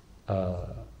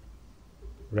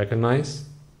 Recognize.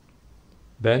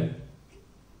 Then,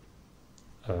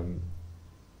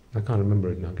 I can't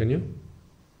remember it now. Can you?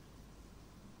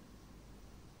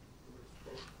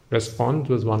 Respond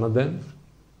was one of them.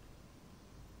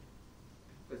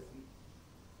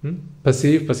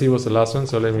 Perceive. Perceive was the last one.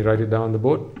 So let me write it down on the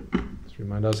board. Let's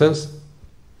remind ourselves.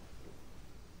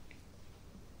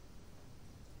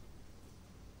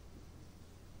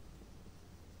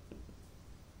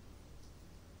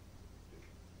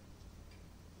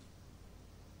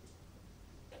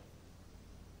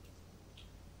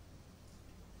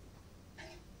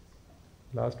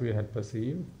 Last we had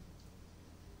perceive.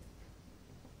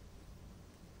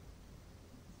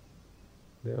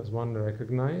 There was one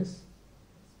recognize.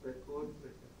 Record.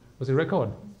 Was it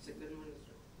record? Second one is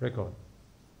Record.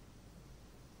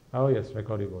 Oh yes,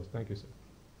 record it was. Thank you, sir.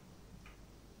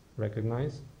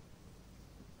 Recognize.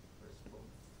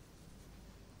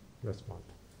 Respond.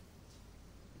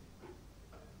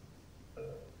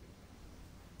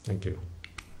 Thank you.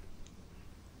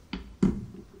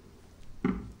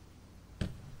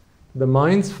 The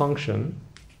mind's function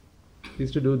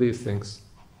is to do these things.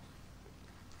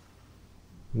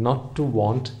 Not to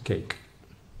want cake.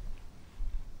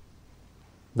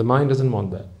 The mind doesn't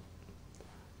want that.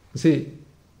 You see,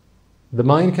 the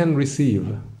mind can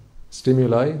receive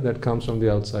stimuli that comes from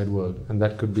the outside world, and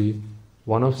that could be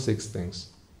one of 6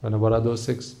 things. And what are those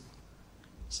 6?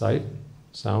 Sight,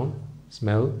 sound,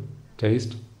 smell,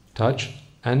 taste, touch,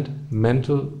 and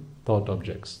mental thought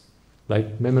objects.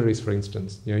 Like memories, for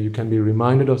instance. You can be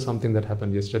reminded of something that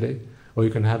happened yesterday, or you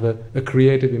can have a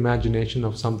creative imagination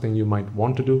of something you might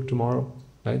want to do tomorrow.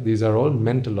 Right? These are all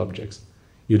mental objects.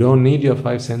 You don't need your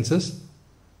 5 senses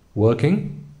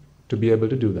working to be able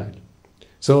to do that.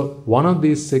 So one of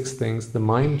these 6 things the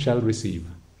mind shall receive.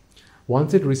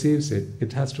 Once it receives it,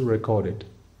 it has to record it.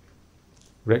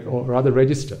 Or rather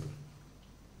register.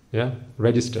 Yeah?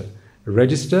 Register.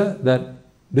 Register that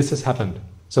this has happened.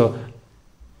 So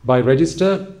by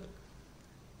register,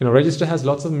 register has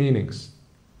lots of meanings.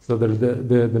 So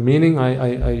the meaning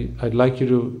I'd like you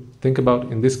to think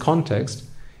about in this context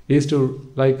is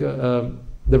to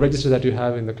the register that you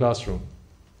have in the classroom.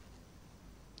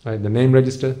 Right? The name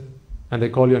register, and they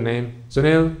call your name.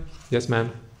 Sunil, yes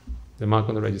ma'am. They mark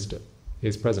on the register. He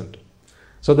is present.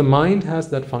 So the mind has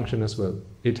that function as well.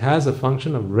 It has a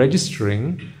function of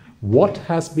registering what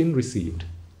has been received.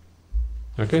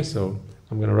 Okay, so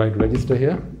I'm going to write register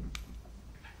here.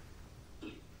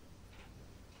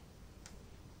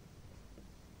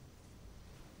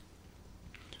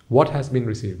 What has been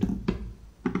received?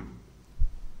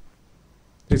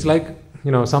 It's like,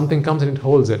 something comes and it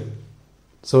holds it.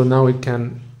 So now it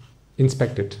can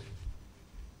inspect it.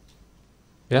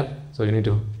 Yeah? So you need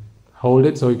to hold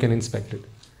it so you can inspect it.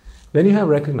 Then you have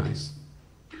recognize.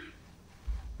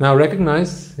 Now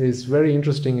recognize is very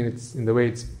interesting in the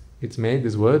way it's made,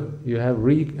 this word. You have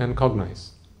re and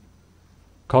cognize.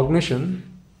 Cognition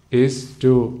is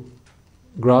to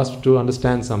grasp, to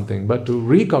understand something, but to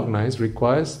recognize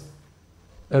requires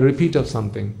a repeat of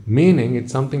something, meaning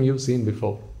it's something you've seen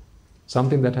before,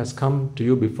 something that has come to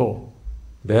you before.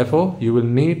 Therefore, you will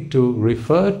need to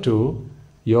refer to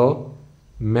your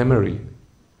memory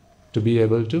to be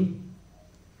able to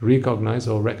recognize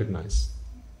or recognize.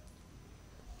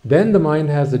 Then the mind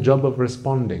has the job of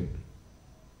responding.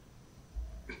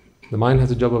 The mind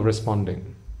has a job of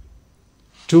responding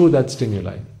to that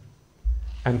stimuli.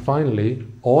 And finally,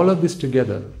 all of this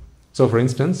together. So for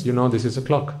instance, this is a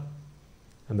clock.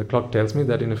 And the clock tells me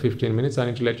that in 15 minutes I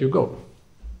need to let you go.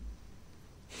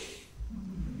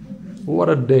 What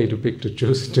a day to pick to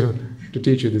choose to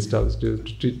teach you this stuff, to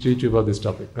teach you about this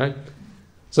topic, right?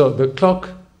 So the clock,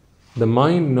 the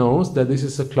mind knows that this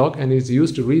is a clock and is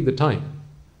used to read the time.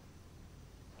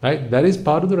 Right? That is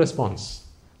part of the response.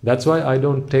 That's why I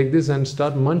don't take this and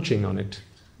start munching on it.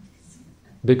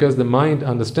 Because the mind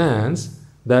understands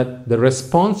that the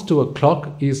response to a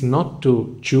clock is not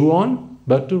to chew on,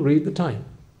 but to read the time.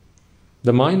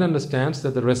 The mind understands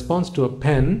that the response to a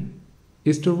pen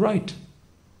is to write.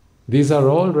 These are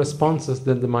all responses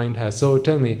that the mind has. So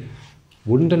tell me,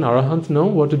 wouldn't an arahant know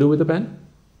what to do with a pen?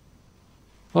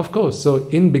 Of course. So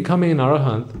in becoming an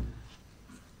arahant,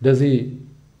 does he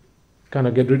kind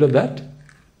of get rid of that?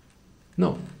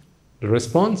 No. The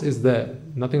response is there.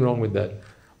 Nothing wrong with that.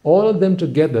 All of them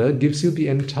together gives you the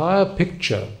entire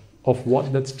picture of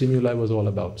what that stimuli was all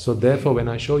about. So therefore, when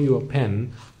I show you a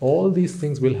pen, all these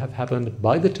things will have happened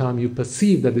by the time you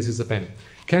perceive that this is a pen.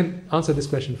 Can answer this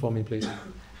question for me, please?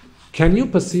 Can you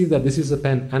perceive that this is a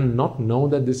pen and not know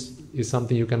that this is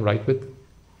something you can write with?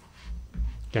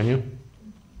 Can you?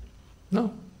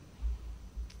 No.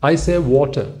 I say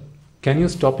water. Can you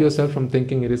stop yourself from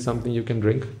thinking it is something you can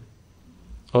drink?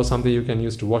 Or something you can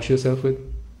use to wash yourself with?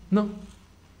 No.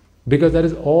 Because that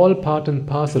is all part and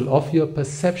parcel of your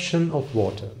perception of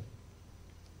water.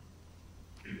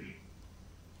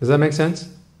 Does that make sense?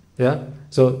 Yeah?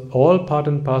 So all part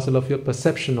and parcel of your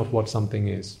perception of what something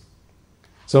is.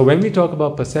 So when we talk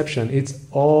about perception, it's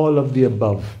all of the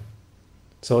above.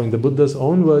 So in the Buddha's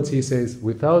own words, he says,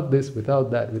 without this,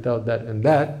 without that, and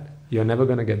that, you're never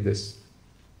going to get this.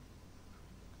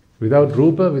 Without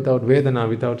rupa, without vedana,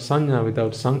 without sanya,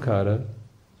 without sankhara,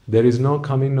 there is no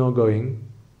coming, no going,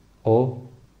 or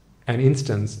an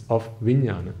instance of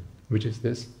vijnana, which is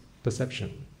this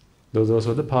perception. Those are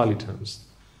also the Pali terms.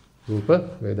 Rupa,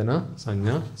 vedana,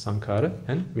 sanya, sankhara,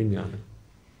 and vijnana.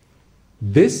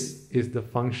 This is the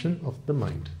function of the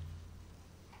mind.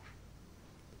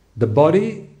 The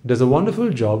body does a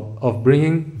wonderful job of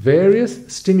bringing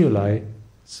various stimuli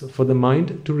for the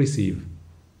mind to receive.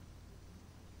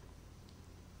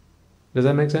 Does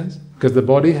that make sense? Because the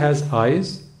body has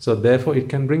eyes, so therefore it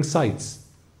can bring sights.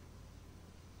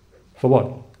 For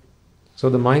what? So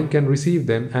the mind can receive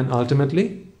them and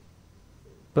ultimately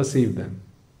perceive them.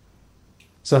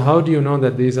 So how do you know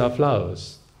that these are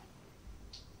flowers?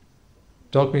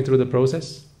 Talk me through the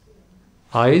process.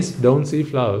 Eyes don't see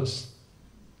flowers.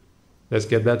 Let's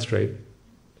get that straight.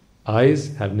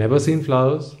 Eyes have never seen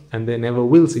flowers and they never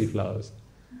will see flowers.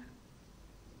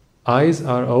 Eyes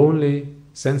are only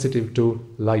sensitive to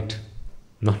light,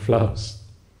 not flowers.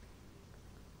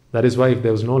 That is why if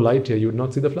there was no light here, you would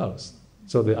not see the flowers.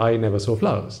 So the eye never saw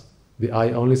flowers. The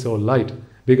eye only saw light.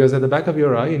 Because at the back of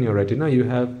your eye, in your retina, you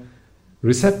have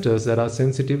receptors that are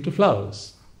sensitive to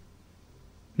flowers.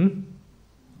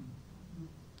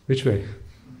 Which way?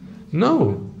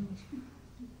 No.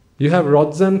 You have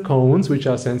rods and cones which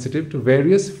are sensitive to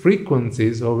various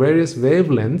frequencies or various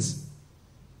wavelengths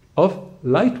of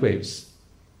light waves.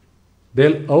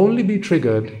 They'll only be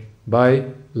triggered by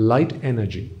light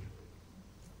energy.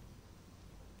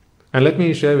 And let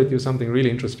me share with you something really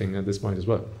interesting at this point as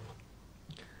well.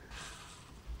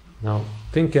 Now,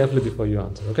 think carefully before you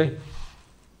answer, okay?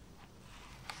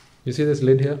 You see this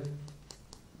lid here?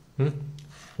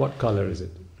 What color is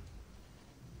it?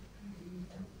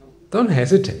 Don't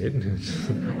hesitate.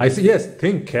 I say, yes,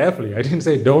 think carefully. I didn't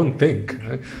say don't think.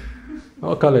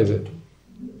 What color is it?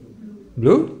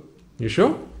 Blue? You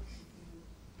sure?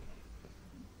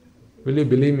 Will you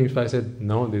believe me if I said,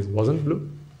 no, this wasn't blue?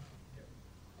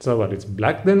 So what, it's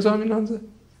black then, Swaminathan?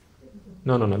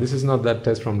 No, this is not that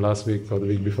test from last week or the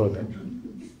week before that.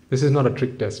 This is not a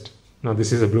trick test. No,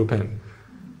 this is a blue pen.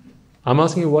 I'm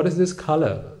asking you, what is this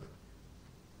color?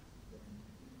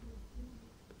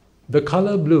 The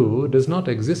color blue does not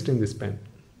exist in this pen.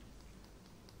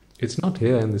 It's not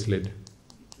here in this lid.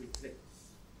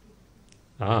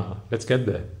 Let's get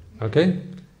there. Okay?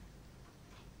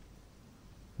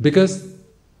 Because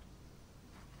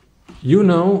you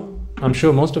know, I'm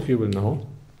sure most of you will know,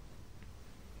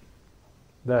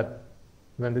 that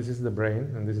when this is the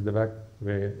brain and this is the back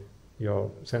where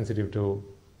you're sensitive to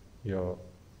your,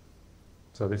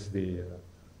 so this is the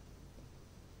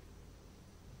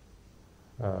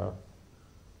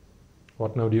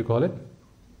what nerve do you call it?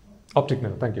 Optic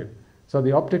nerve, thank you. So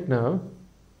the optic nerve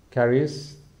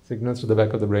carries signals to the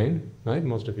back of the brain, right?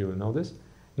 Most of you will know this.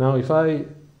 Now if I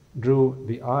drew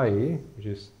the eye, which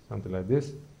is something like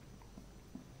this,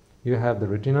 you have the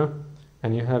retina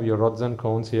and you have your rods and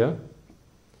cones here.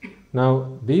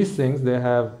 Now these things, they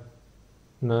have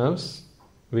nerves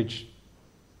which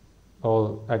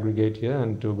all aggregate here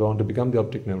and to go on to become the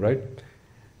optic nerve, right?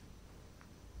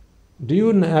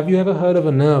 Have you ever heard of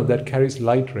a nerve that carries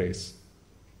light rays?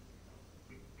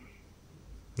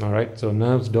 Alright, so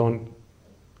nerves don't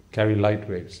carry light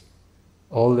waves.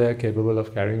 All they are capable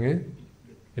of carrying is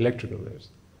electrical waves.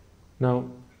 Now,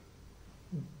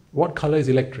 what color is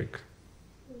electric?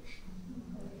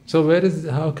 So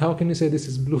how can you say this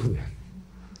is blue then?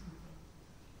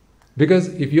 Because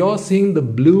if you're seeing the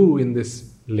blue in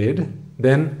this lid,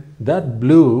 then that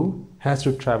blue has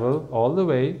to travel all the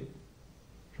way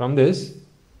from this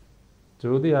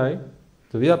to the eye,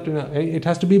 to the up to, it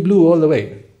has to be blue all the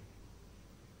way.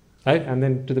 Right? And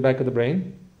then to the back of the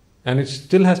brain. And it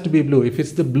still has to be blue. If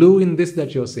it's the blue in this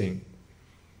that you're seeing,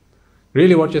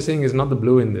 really what you're seeing is not the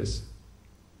blue in this.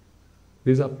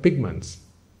 These are pigments.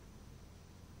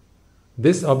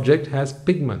 This object has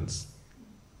pigments.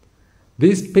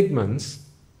 These pigments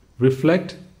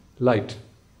reflect light,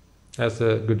 as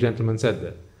a good gentleman said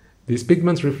there. These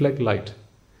pigments reflect light.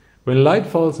 When light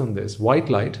falls on this, white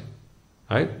light,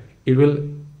 right, it will,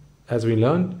 as we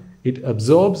learned, it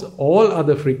absorbs all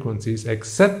other frequencies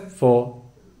except for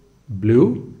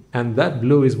blue, and that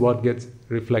blue is what gets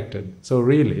reflected. So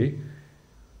really,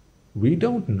 we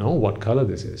don't know what color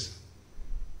this is,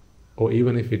 or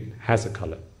even if it has a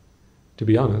color. To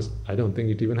be honest, I don't think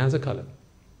it even has a color.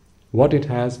 What it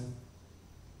has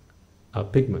are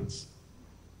pigments.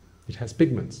 It has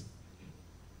pigments.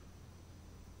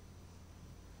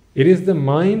 It is the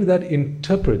mind that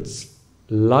interprets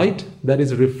light that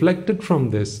is reflected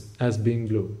from this as being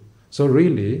blue. So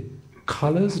really,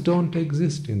 colors don't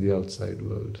exist in the outside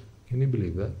world. Can you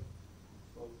believe that?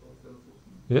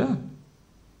 Yeah.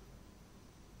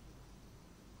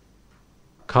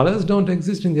 Colors don't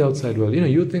exist in the outside world.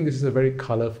 You think this is a very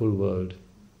colorful world.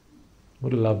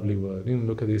 What a lovely world.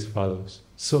 Look at these flowers.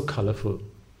 So colorful.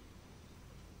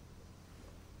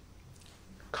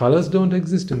 Colors don't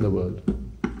exist in the world.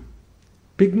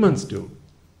 Pigments do.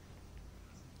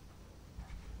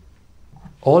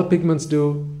 All pigments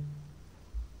do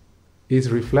is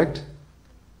reflect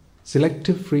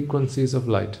selective frequencies of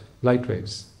light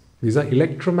waves. These are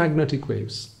electromagnetic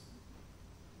waves.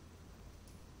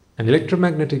 And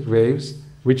electromagnetic waves,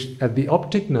 which at the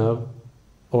optic nerve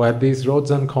or at these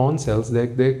rods and corn cells,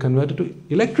 they're converted to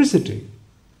electricity.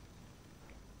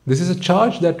 This is a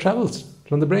charge that travels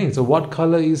from the brain. So what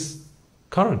color is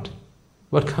current?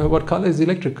 What color is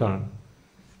electric current?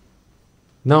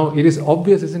 Now it is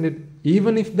obvious, isn't it?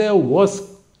 Even if there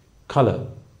was color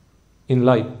in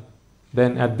light,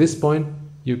 then at this point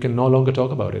you can no longer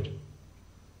talk about it.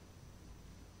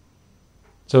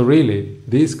 So really,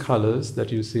 these colors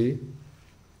that you see,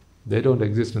 they don't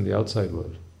exist in the outside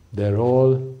world. They're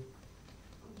all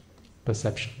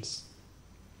perceptions.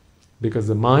 Because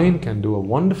the mind can do a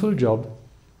wonderful job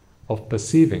of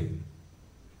perceiving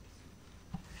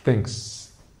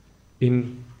things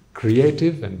in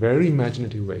creative and very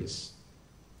imaginative ways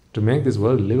to make this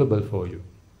world livable for you.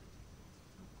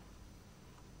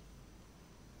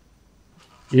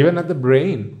 Even at the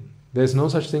brain, there's no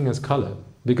such thing as color,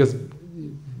 because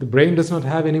the brain does not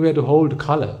have anywhere to hold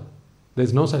color.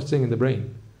 There's no such thing in the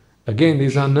brain. Again,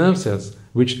 these are nerve cells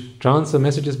which transfer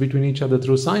messages between each other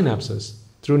through synapses,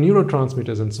 through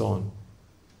neurotransmitters and so on.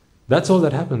 That's all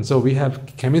that happens. So we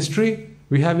have chemistry,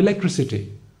 we have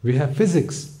electricity, we have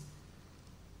physics.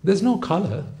 There's no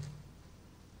color.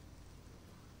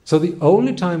 So the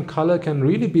only time color can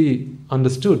really be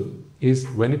understood is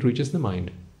when it reaches the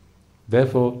mind.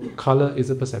 Therefore, color is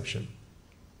a perception.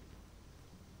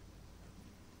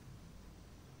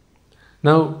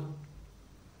 Now,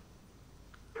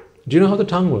 do you know how the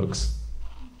tongue works?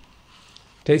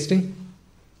 Tasting?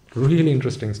 Really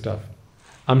interesting stuff.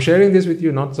 I'm sharing this with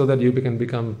you not so that you can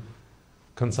become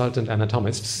consultant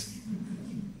anatomists.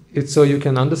 It's so you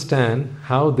can understand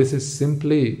how this is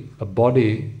simply a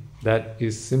body that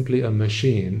is simply a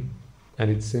machine, and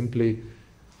it's simply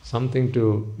something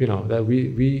to, that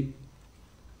we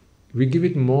give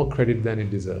it more credit than it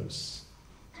deserves.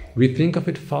 We think of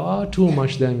it far too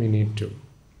much than we need to.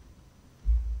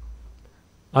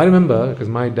 I remember, because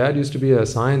my dad used to be a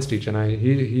science teacher, and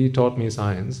he taught me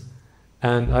science,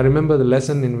 and I remember the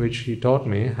lesson in which he taught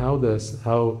me how there's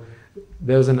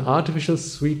an artificial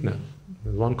sweetener.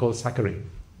 There's one called saccharin.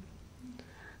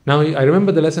 Now, I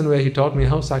remember the lesson where he taught me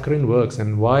how saccharin works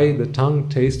and why the tongue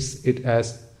tastes it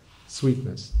as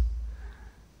sweetness.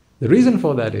 The reason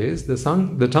for that is the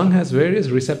tongue has various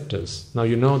receptors. Now,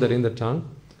 you know that in the tongue,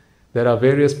 there are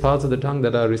various parts of the tongue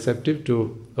that are receptive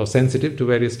to or sensitive to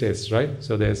various tastes, right?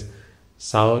 So there's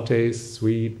sour taste,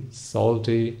 sweet,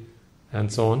 salty,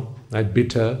 and so on, right?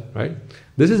 Bitter, right?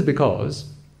 This is because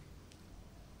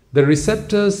the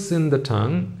receptors in the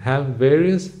tongue have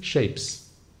various shapes.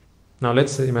 Now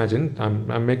let's imagine,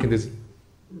 I'm making this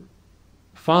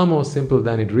far more simple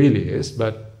than it really is,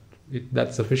 but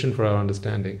that's sufficient for our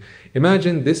understanding.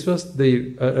 Imagine this was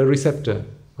a receptor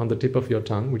on the tip of your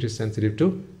tongue which is sensitive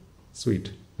to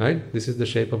sweet, right? This is the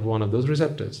shape of one of those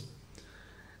receptors.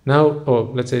 Now,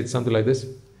 let's say it's something like this.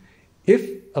 If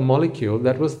a molecule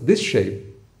that was this shape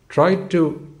tried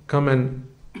to come and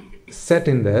set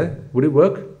in there, would it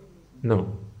work?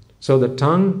 No. So the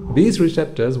tongue, these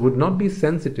receptors would not be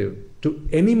sensitive to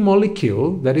any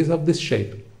molecule that is of this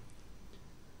shape.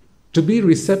 To be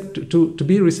receptive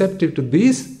to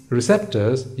these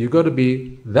receptors, you got to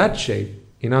be that shape.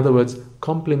 In other words,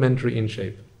 complementary in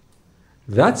shape.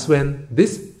 That's when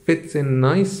this fits in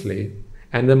nicely,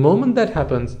 and the moment that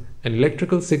happens, an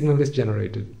electrical signal is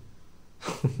generated.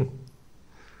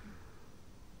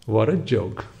 What a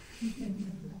joke.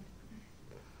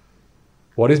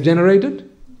 What is generated?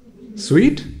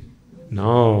 Sweet?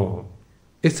 No.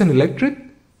 It's an electric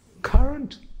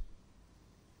current.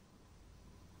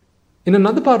 In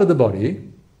another part of the body,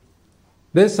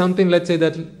 there's something, let's say,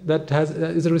 that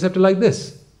is a receptor like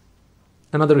this.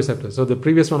 Another receptor. So the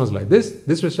previous one was like this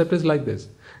receptor is like this.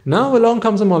 Now along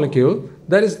comes a molecule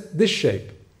that is this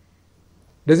shape.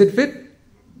 Does it fit?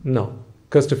 No.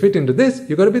 Because to fit into this,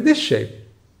 you've got to be this shape.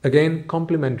 Again,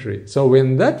 complementary. So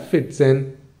when that fits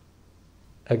in,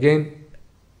 again,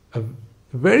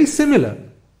 very similar,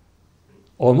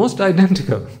 almost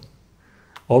identical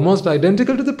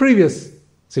to the previous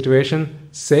situation,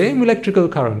 same electrical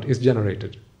current is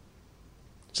generated.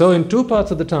 So in two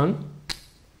parts of the tongue,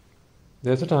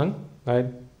 there's a tongue, right?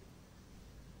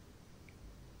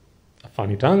 A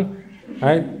funny tongue,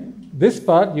 right? This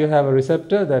part you have a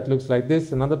receptor that looks like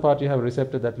this, another part you have a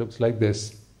receptor that looks like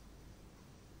this.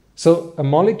 So a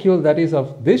molecule that is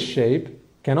of this shape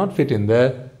cannot fit in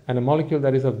there, and a molecule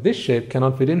that is of this shape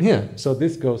cannot fit in here. So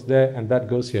this goes there and that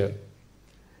goes here.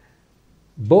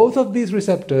 Both of these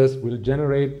receptors will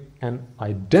generate an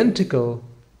identical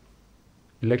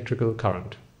electrical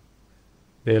current.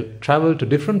 They'll travel to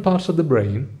different parts of the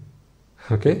brain.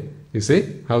 Okay? You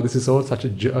see how this is all such a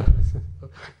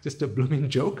just a blooming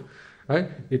joke, right?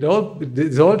 It all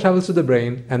travels to the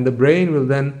brain, and the brain will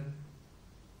then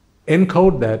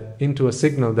encode that into a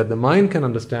signal that the mind can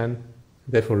understand,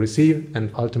 therefore receive,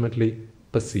 and ultimately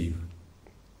perceive.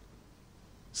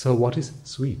 So what is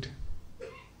sweet?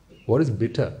 What is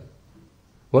bitter?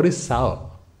 What is sour?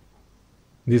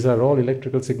 These are all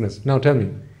electrical signals. Now tell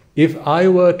me, if I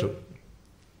were to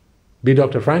be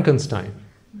Dr. Frankenstein,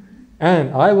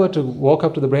 and I were to walk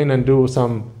up to the brain and do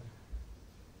some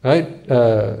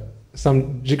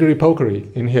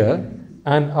jiggery-pokery in here,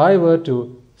 and I were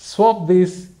to swap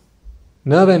these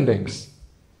nerve endings.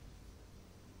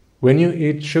 When you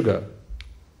eat sugar,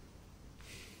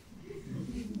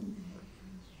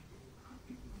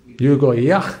 you go,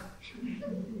 yuck.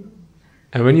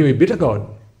 And when you eat bitter gourd,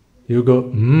 you go,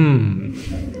 mmm.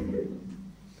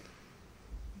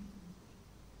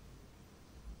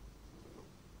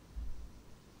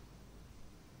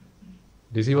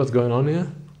 Do you see what's going on here?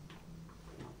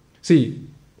 See,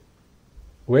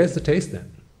 where's the taste then?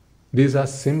 These are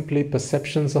simply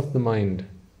perceptions of the mind.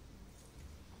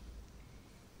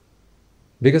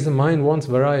 Because the mind wants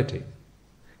variety.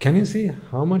 Can you see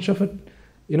how much of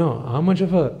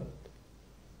a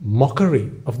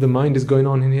mockery of the mind is going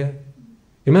on in here?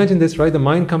 Imagine this, right? The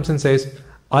mind comes and says,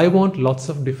 I want lots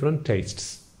of different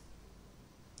tastes.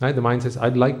 Right? The mind says,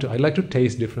 I'd like to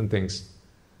taste different things.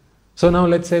 So now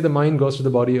let's say the mind goes to the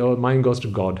body, or mind goes to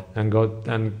God,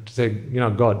 and say,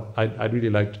 God, I'd really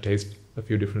like to taste a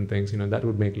few different things. That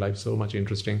would make life so much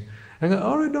interesting. And go,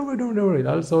 all right, don't worry,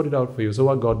 I'll sort it out for you. So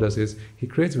what God does is He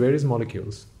creates various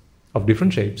molecules of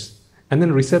different shapes, and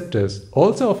then receptors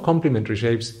also of complementary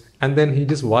shapes, and then He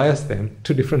just wires them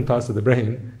to different parts of the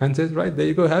brain and says, right, there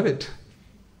you go, have it.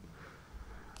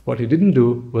 What He didn't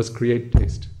do was create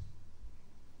taste.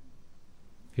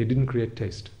 He didn't create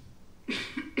taste.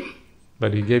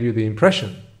 But He gave you the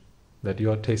impression that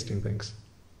you are tasting things.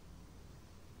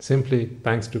 Simply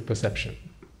thanks to perception.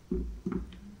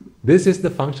 This is the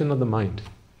function of the mind.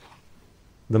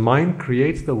 The mind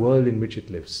creates the world in which it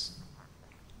lives.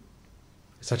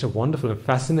 It's such a wonderful and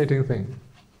fascinating thing.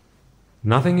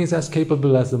 Nothing is as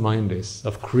capable as the mind is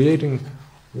of creating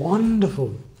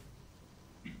wonderful,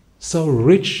 so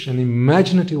rich and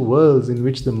imaginative worlds in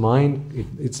which the mind,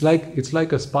 it's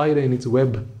like a spider in its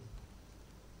web.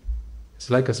 It's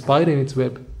like a spider in its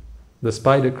web. The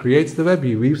spider creates the web,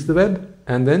 he weaves the web,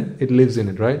 and then it lives in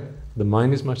it, right? The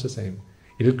mind is much the same.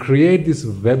 It will create this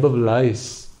web of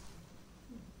lies.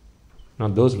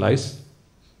 Not those lies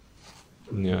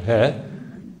in your hair.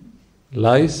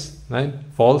 Lies, right?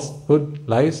 Falsehood,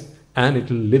 lies, and it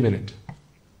will live in it.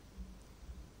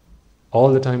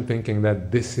 All the time thinking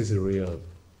that this is real.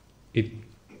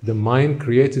 The mind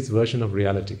creates its version of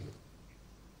reality.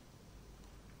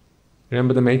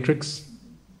 Remember the Matrix?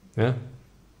 Yeah?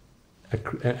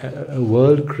 A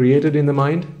world created in the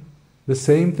mind. The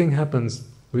same thing happens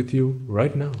with you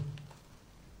right now.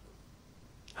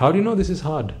 How do you know this is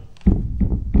hard?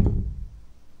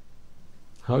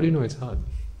 How do you know it's hard?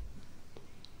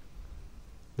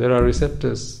 There are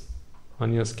receptors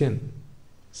on your skin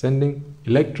sending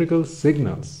electrical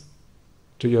signals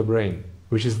to your brain,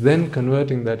 which is then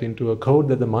converting that into a code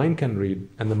that the mind can read,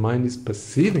 and the mind is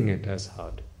perceiving it as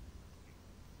hard.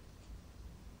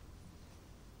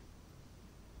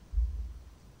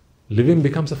 Living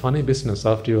becomes a funny business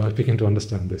after you begin to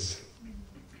understand this.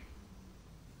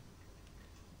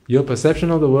 Your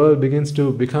perception of the world begins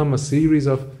to become a series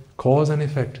of cause and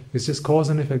effect. It's just cause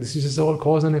and effect. This is just all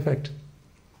cause and effect.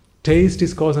 Taste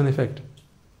is cause and effect.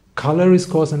 Color is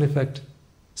cause and effect.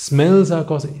 Smells are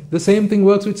cause. The same thing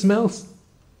works with smells.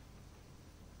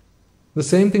 The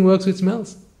same thing works with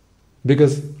smells.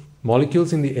 Because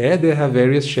molecules in the air, they have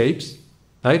various shapes,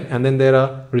 right? And then there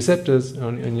are receptors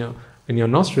in your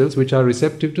nostrils which are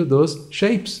receptive to those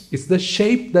shapes. It's the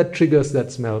shape that triggers that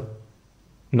smell,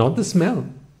 not the smell.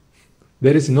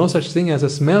 There is no such thing as a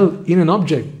smell in an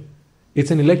object. It's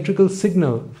an electrical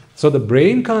signal. So the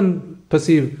brain can't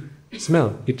perceive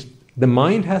smell. The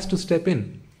mind has to step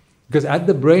in. Because at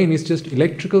the brain is just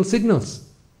electrical signals.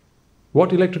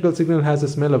 What electrical signal has the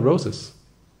smell of roses?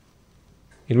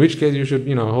 In which case you should,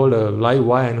 hold a live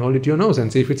wire and hold it to your nose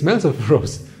and see if it smells of a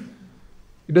rose.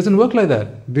 It doesn't work like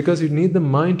that, because you need the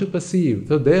mind to perceive.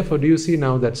 So therefore, do you see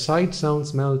now that sight, sound,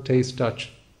 smell, taste,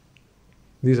 touch,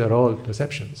 these are all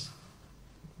perceptions.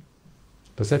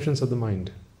 Perceptions of the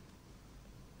mind.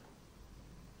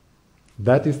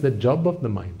 That is the job of the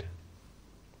mind.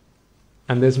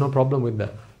 And there's no problem with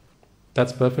that.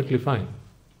 That's perfectly fine.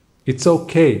 It's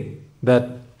okay that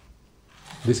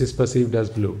this is perceived as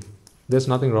blue. There's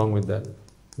nothing wrong with that,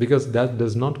 because that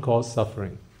does not cause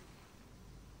suffering.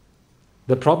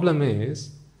 The problem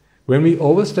is when we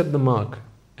overstep the mark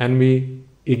and we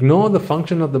ignore the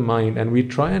function of the mind and we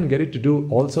try and get it to do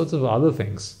all sorts of other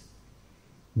things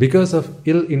because of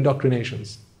ill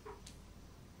indoctrinations,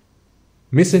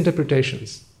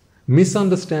 misinterpretations,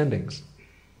 misunderstandings.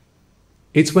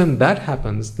 It's when that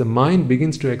happens, the mind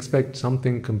begins to expect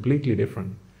something completely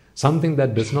different, something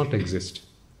that does not exist.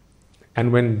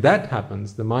 And when that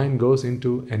happens, the mind goes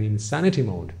into an insanity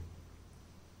mode,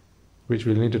 which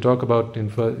we'll need to talk about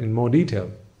in more detail.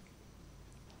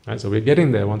 Right? So we're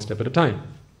getting there one step at a time.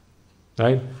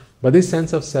 Right? But this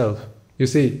sense of self, you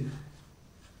see,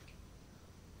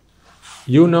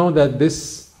 you know that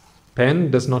this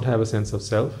pen does not have a sense of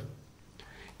self.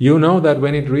 You know that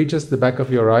when it reaches the back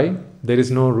of your eye, there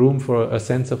is no room for a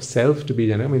sense of self to be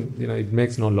generated. It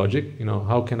makes no logic.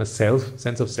 How can a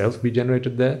sense of self be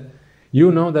generated there? You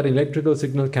know that electrical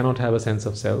signal cannot have a sense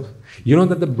of self. You know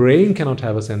that the brain cannot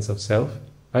have a sense of self,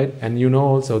 right? And you know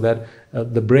also that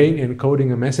the brain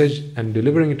encoding a message and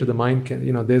delivering it to the mind,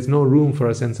 there's no room for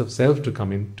a sense of self to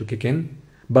come in, to kick in.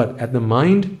 But at the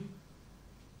mind,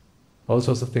 all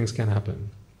sorts of things can happen.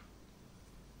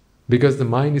 Because the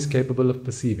mind is capable of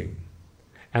perceiving.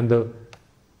 And the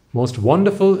most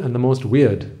wonderful and the most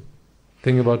weird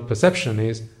thing about perception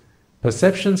is,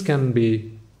 perceptions can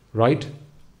be right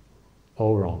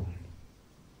or wrong.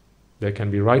 There can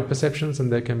be right perceptions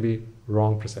and there can be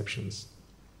wrong perceptions.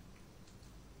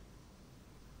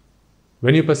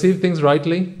 When you perceive things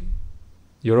rightly,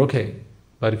 you're okay.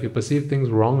 But if you perceive things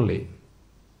wrongly,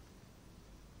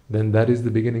 then that is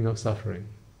the beginning of suffering.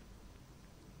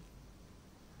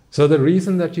 So the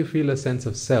reason that you feel a sense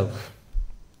of self,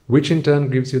 which in turn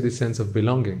gives you this sense of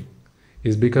belonging,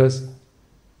 is because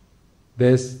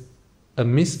there's a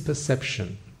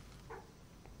misperception.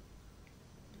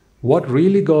 What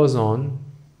really goes on,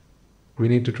 we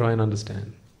need to try and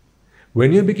understand.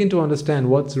 When you begin to understand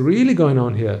what's really going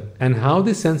on here and how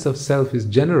this sense of self is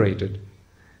generated,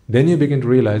 then you begin to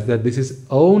realize that this is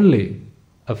only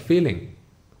a feeling,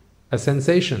 a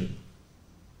sensation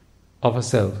of a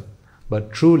self,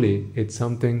 but truly it's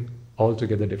something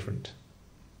altogether different.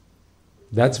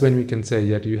 That's when we can say,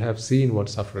 yet you have seen what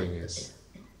suffering is.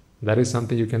 That is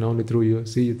something you can only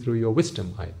see through your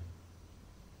wisdom eye.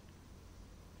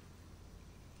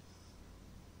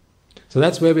 So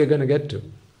that's where we're going to get to.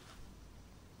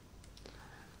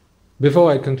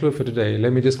 Before I conclude for today,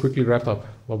 let me just quickly wrap up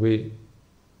what we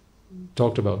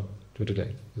talked about for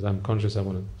today, because I'm conscious I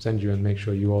want to send you and make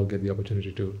sure you all get the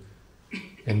opportunity to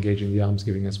engage in the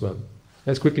almsgiving as well.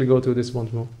 Let's quickly go through this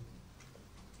once more.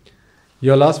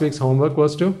 Your last week's homework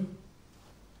was to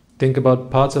think about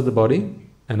parts of the body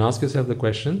and ask yourself the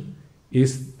question,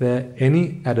 is there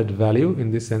any added value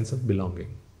in this sense of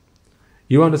belonging?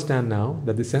 You understand now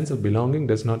that the sense of belonging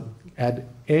does not add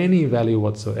any value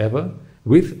whatsoever.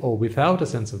 With or without a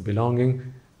sense of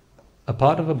belonging, a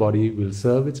part of a body will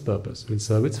serve its purpose, will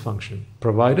serve its function,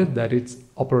 provided that it's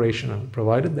operational,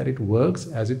 provided that it works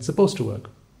as it's supposed to work,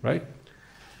 right?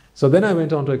 So then I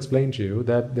went on to explain to you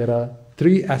that there are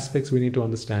three aspects we need to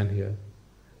understand here.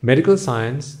 Medical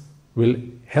science will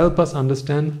help us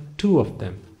understand two of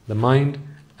them, the mind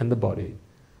and the body.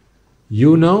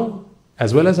 You know,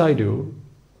 as well as I do,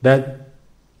 that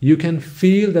you can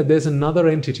feel that there's another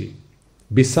entity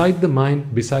beside the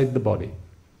mind, beside the body.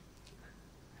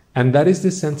 And that is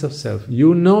this sense of self.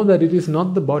 You know that it is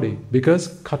not the body,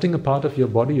 because cutting a part of your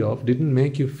body off didn't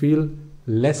make you feel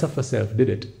less of a self, did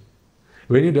it?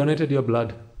 When you donated your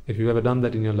blood, if you've ever done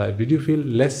that in your life, did you feel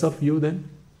less of you then?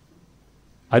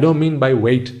 I don't mean by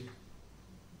weight.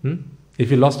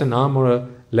 If you lost an arm or a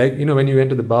leg, when you went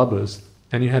to the barber's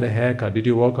and you had a haircut, did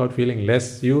you walk out feeling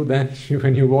less you than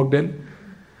when you walked in?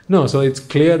 No, so it's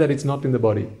clear that it's not in the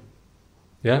body.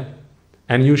 Yeah?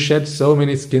 And you shed so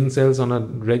many skin cells on a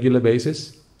regular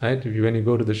basis, right? When you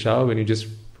go to the shower, when you just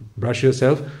brush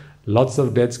yourself, lots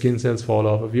of dead skin cells fall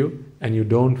off of you, and you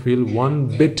don't feel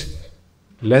one bit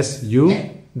less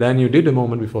you than you did a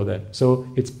moment before that.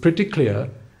 So it's pretty clear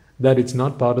that it's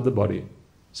not part of the body.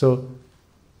 So,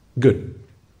 good.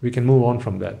 We can move on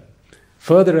from that.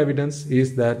 Further evidence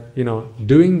is that,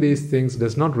 doing these things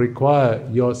does not require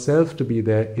yourself to be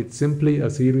there. It's simply a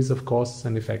series of causes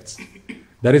and effects.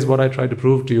 That is what I try to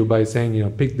prove to you by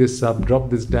saying, pick this up, drop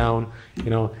this down,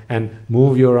 and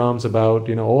move your arms about,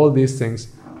 all these things.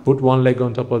 Put one leg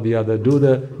on top of the other, do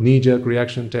the knee-jerk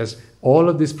reaction test. All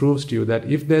of this proves to you that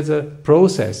if there's a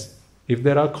process, if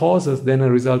there are causes, then a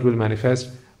result will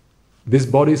manifest. This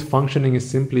body's functioning is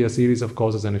simply a series of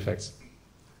causes and effects.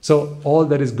 So all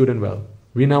that is good and well.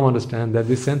 We now understand that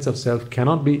this sense of self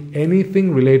cannot be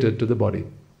anything related to the body.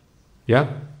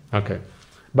 Yeah? Okay.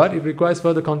 But it requires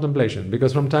further contemplation,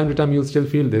 because from time to time you'll still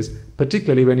feel this,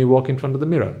 particularly when you walk in front of the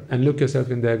mirror and look yourself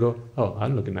in there and go, oh,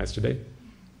 I'm looking nice today.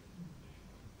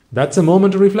 That's a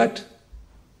moment to reflect.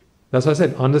 That's why I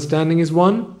said understanding is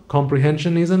one,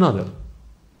 comprehension is another.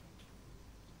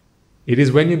 It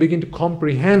is when you begin to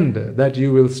comprehend that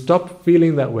you will stop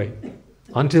feeling that way.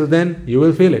 Until then, you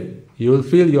will feel it. You will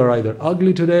feel you're either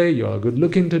ugly today, you're good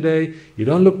looking today, you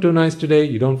don't look too nice today,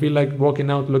 you don't feel like walking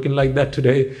out looking like that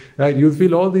today, right? You'll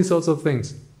feel all these sorts of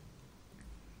things.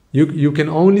 You can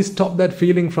only stop that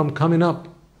feeling from coming up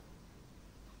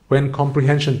when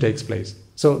comprehension takes place.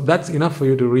 So that's enough for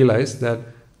you to realize that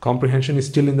comprehension is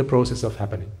still in the process of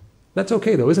happening. That's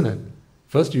okay though, isn't it?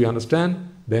 First you understand,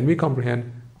 then we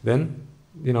comprehend, then,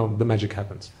 the magic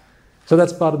happens. So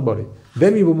that's part of the body.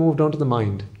 Then we moved on to the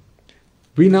mind.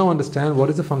 We now understand what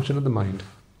is the function of the mind.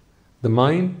 The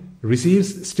mind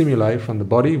receives stimuli from the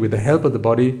body with the help of the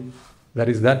body, that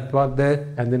is that part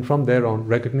there, and then from there on,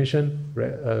 recognition,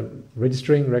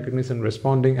 registering, recognition,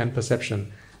 responding, and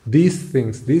perception.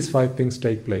 These 5 things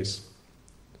take place.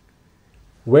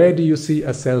 Where do you see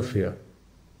a self here?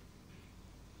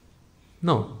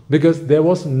 No, because there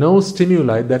was no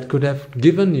stimuli that could have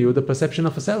given you the perception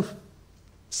of a self.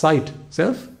 Sight,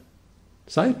 self?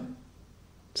 Sight?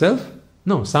 Self?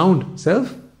 No. Sound,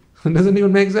 self? It doesn't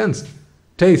even make sense.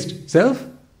 Taste, self?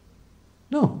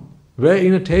 No. Where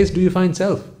in a taste do you find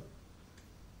self?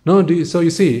 No, so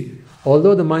you see,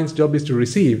 although the mind's job is to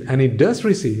receive, and it does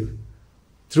receive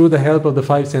through the help of the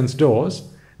 5 sense doors,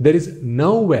 there is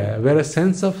nowhere where a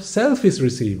sense of self is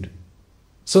received.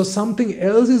 So something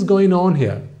else is going on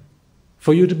here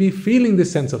for you to be feeling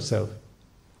this sense of self.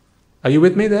 Are you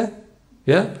with me there?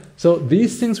 Yeah? So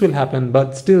these things will happen,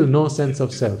 but still no sense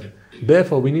of self.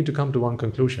 Therefore, we need to come to one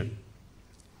conclusion.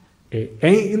 It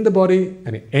ain't in the body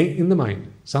and it ain't in the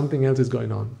mind. Something else is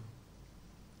going on.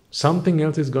 Something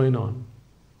else is going on.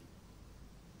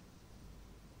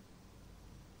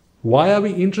 Why are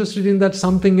we interested in that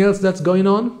something else that's going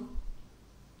on?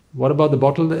 What about the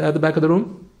bottle at the back of the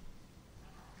room?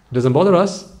 Doesn't bother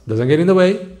us, doesn't get in the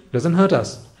way, doesn't hurt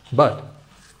us. But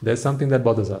there's something that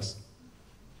bothers us.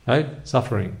 Right?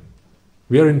 Suffering.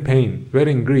 We are in pain, we're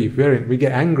in grief, we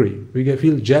get angry,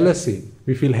 feel jealousy,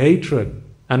 we feel hatred,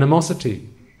 animosity.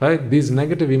 Right? These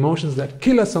negative emotions that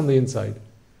kill us on the inside.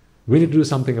 We need to do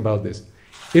something about this.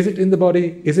 Is it in the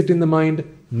body? Is it in the mind?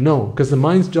 No, because the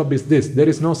mind's job is this. There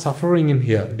is no suffering in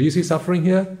here. Do you see suffering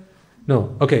here?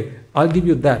 No. Okay, I'll give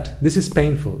you that. This is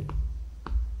painful.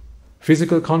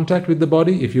 Physical contact with the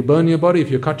body, if you burn your body,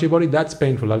 if you cut your body, that's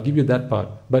painful. I'll give you that part.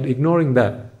 But ignoring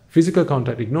that,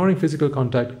 ignoring physical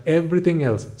contact, everything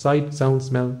else, sight, sound,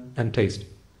 smell, and taste,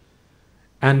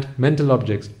 and mental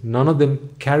objects, none of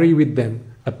them carry with them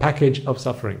a package of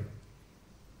suffering.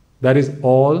 That is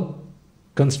all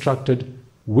constructed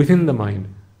within the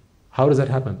mind. How does that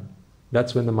happen?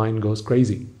 That's when the mind goes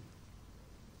crazy.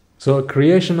 So a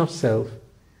creation of self,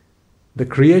 the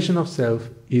creation of self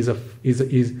is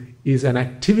an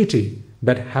activity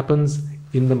that happens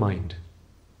in the mind.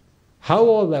 How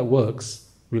all that works,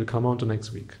 we'll come on to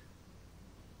next week.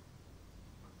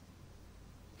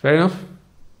 Fair enough?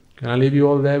 Can I leave you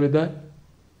all there with that?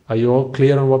 Are you all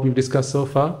clear on what we've discussed so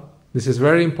far? This is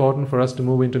very important for us to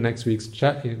move into next week's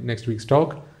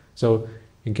talk. So,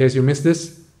 in case you missed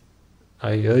this,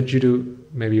 I urge you to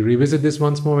maybe revisit this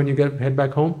once more when you head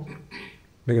back home,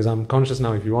 because I'm conscious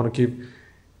now. If you want to keep,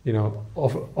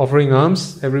 offering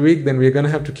alms every week, then we're going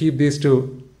to have to keep these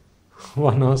to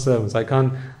 1 hour sermons. I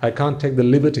can't take the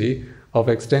liberty of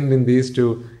extending these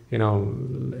to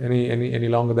any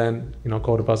longer than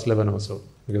 11:15 or so,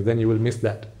 because then you will miss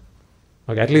that.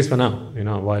 Okay, at least for now.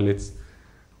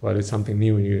 While it's something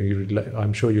new,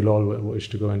 I'm sure you'll all wish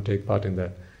to go and take part in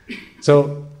that.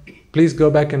 So please go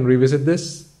back and revisit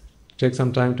this. Take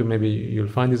some time to, maybe you'll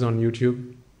find this on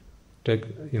YouTube.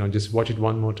 Just watch it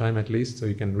one more time at least, so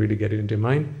you can really get it into your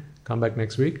mind. Come back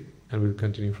next week and we'll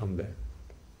continue from there.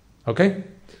 Okay?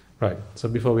 Right. So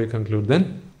before we conclude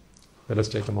then, let us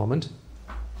take a moment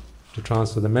to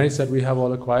transfer the merits that we have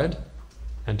all acquired,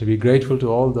 and to be grateful to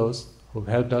all those who've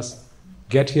helped us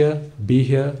get here, be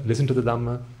here, listen to the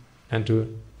Dhamma, and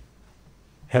to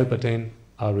help attain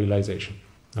our realization.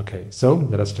 Okay, so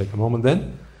let us take a moment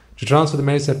then to transfer the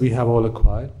merits that we have all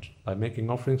acquired by making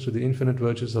offerings to the infinite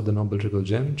virtues of the Noble Triple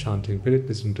Gem, chanting Pirit,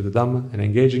 listening to the Dhamma, and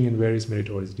engaging in various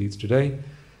meritorious deeds today.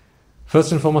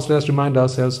 First and foremost, let us remind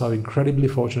ourselves how incredibly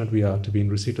fortunate we are to be in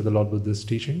receipt of the Lord Buddha's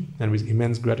teaching, and with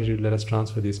immense gratitude let us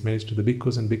transfer these merits to the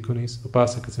bhikkhus and bhikkhunis,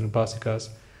 upasakas and upasikas,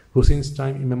 who since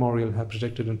time immemorial have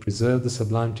protected and preserved the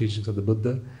sublime teachings of the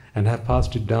Buddha and have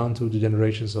passed it down through the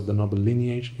generations of the noble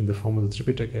lineage in the form of the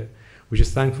Tripitaka, which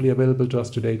is thankfully available to us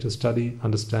today to study,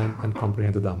 understand and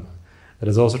comprehend the Dhamma. Let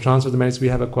us also transfer the merits we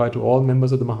have acquired to all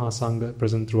members of the Mahasangha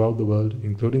present throughout the world,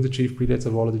 including the chief prelates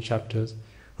of all of the chapters,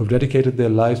 who have dedicated their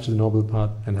lives to the noble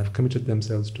path and have committed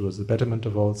themselves towards the betterment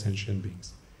of all sentient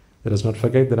beings. Let us not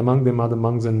forget that among them are the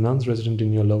monks and nuns resident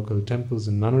in your local temples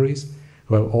and nunneries,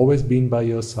 who have always been by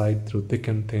your side through thick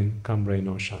and thin, come rain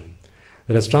or shine.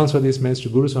 Let us transfer these merits to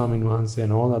Guru Swamin Wahanse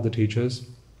and all other teachers,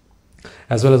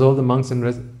 as well as all the monks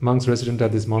resident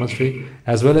at this monastery,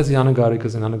 as well as the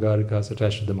anagarikas and anagarikas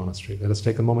attached to the monastery. Let us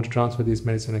take a moment to transfer these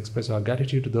merits and express our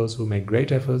gratitude to those who make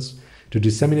great efforts to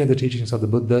disseminate the teachings of the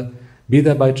Buddha, be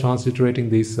that by transliterating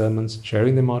these sermons,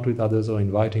 sharing them out with others, or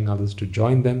inviting others to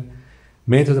join them.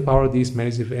 May through the power of these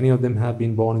merits, if any of them have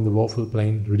been born in the woeful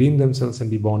plane, redeem themselves and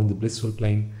be born in the blissful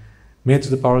plane. May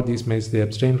through the power of these merits they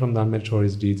abstain from the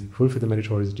unmeritorious deeds, fulfill the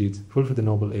meritorious deeds, fulfill the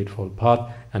noble eightfold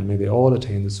path, and may they all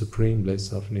attain the supreme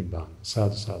bliss of Nibbana.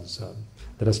 Sadhu, sadhu, sadhu.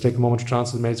 Let us take a moment to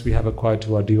transfer the merits we have acquired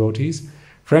to our devotees,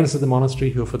 friends of the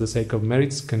monastery who for the sake of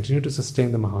merits continue to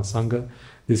sustain the Mahasangha.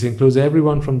 This includes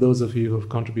everyone from those of you who have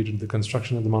contributed to the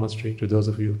construction of the monastery, to those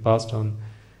of you who have passed on.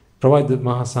 Provide the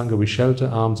Mahasangha with shelter,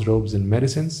 alms, robes and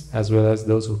medicines, as well as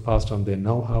those who have passed on their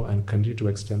know-how and continue to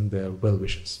extend their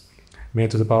well-wishes. May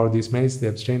through the power of these merits they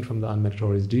abstain from the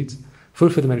unmeritorious deeds,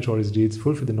 fulfill the meritorious deeds,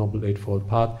 fulfill the noble eightfold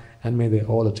path, and may they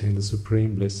all attain the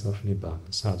supreme bliss of Nibbana.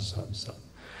 Sadhu, sadhu, sadhu.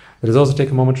 Let us also take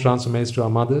a moment to transfer messages to our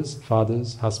mothers,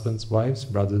 fathers, husbands, wives,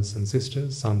 brothers and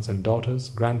sisters, sons and daughters,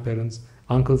 grandparents,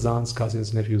 uncles, aunts,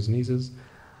 cousins, nephews, nieces,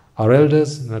 our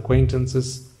elders and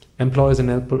acquaintances, employers and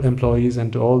employees,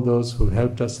 and to all those who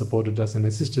helped us, supported us, and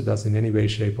assisted us in any way,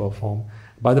 shape, or form.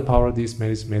 By the power of these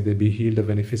merits, may they be healed of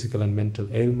any physical and mental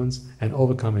ailments and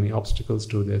overcome any obstacles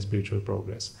to their spiritual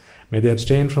progress. May they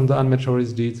abstain from the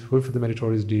unmeritorious deeds, fulfill the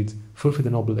meritorious deeds, fulfill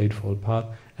the Noble Eightfold Path,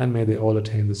 and may they all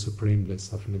attain the supreme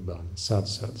bliss of Nibbana. Sadhu,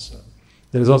 sadhu, sadhu.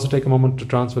 Let us also take a moment to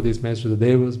transfer these messages to the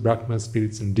Devas, Brahmas,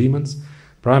 spirits, and demons,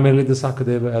 primarily the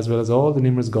Sakadeva, as well as all the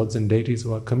numerous gods and deities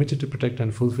who are committed to protect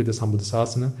and fulfill the Sambuddha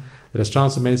Sasana. Let us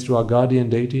transfer messages to our guardian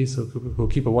deities who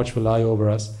keep a watchful eye over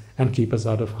us and keep us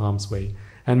out of harm's way.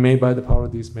 And may by the power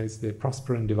of these merits they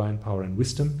prosper in divine power and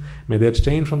wisdom. May they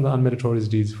abstain from the unmeritorious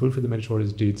deeds, fulfill the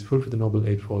meritorious deeds, fulfill the Noble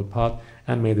Eightfold Path,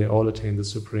 and may they all attain the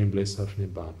supreme bliss of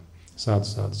Nibbana. Sadhu,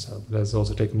 sadhu, sadhu. Let us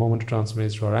also take a moment to transfer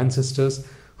messages to our ancestors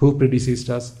who predeceased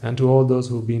us, and to all those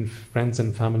who have been friends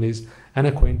and families and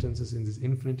acquaintances in this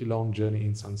infinitely long journey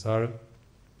in samsara.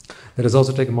 Let us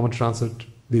also take a moment to transfer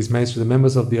these messages to the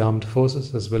members of the armed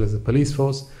forces as well as the police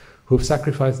force who have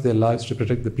sacrificed their lives to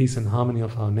protect the peace and harmony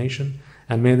of our nation.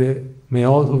 And may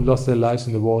all who have lost their lives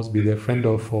in the wars, be their friend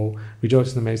or foe, rejoice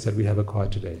in the merits that we have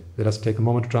acquired today. Let us take a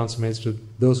moment to transfer messages to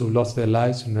those who have lost their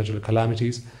lives in natural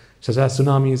calamities such as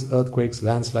tsunamis, earthquakes,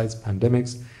 landslides,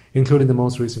 pandemics, including the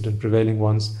most recent and prevailing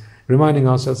ones, reminding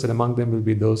ourselves that among them will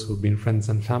be those who have been friends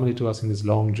and family to us in this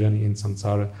long journey in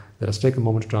samsara. Let us take a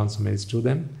moment to transfer merits to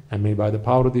them, and may by the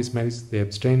power of these merits they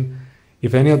abstain.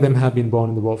 If any of them have been born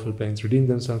in the woeful plains, redeem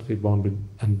themselves, be born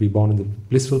in the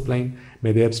blissful plane,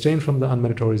 may they abstain from the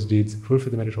unmeritorious deeds,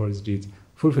 fulfill the meritorious deeds,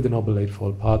 fulfill the Noble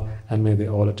Eightfold Path, and may they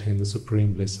all attain the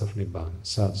supreme bliss of Nibbana.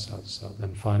 Sadhu, sadhu, sadhu.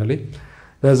 And finally,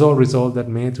 let us all resolve that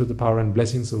may, through the power and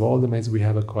blessings of all the merits we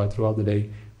have acquired throughout the day,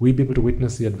 we be able to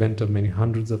witness the advent of many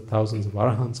hundreds of thousands of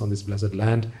arahants on this blessed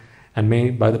land, and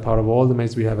may, by the power of all the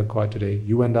merits we have acquired today,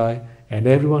 you and I, and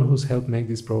everyone who's helped make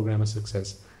this program a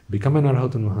success, become an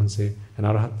Arahatun Vahanse, an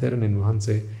Arahatheran in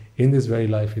Vahanse, in this very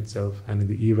life itself, and in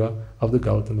the era of the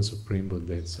Gautama Supreme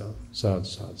Buddha itself. Sadhu,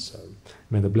 sadhu, sadhu.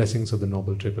 May the blessings of the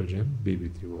Noble Triple Gem be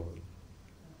with you all.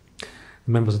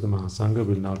 The members of the Mahasangha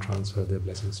will now transfer their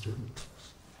blessings to you.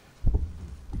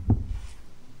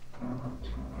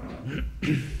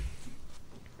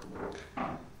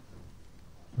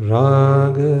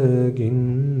 Raga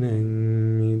ginnen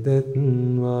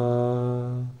midetva,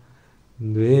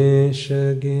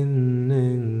 dvesha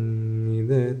ginnen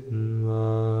midetva,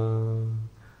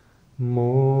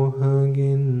 moha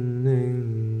ginnen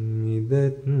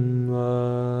midetva,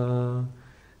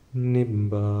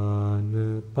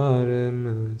 nibbana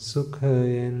parama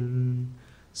sukhayen,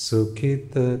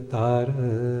 sukhita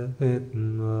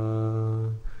taravetva.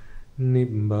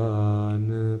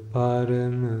 Nibbana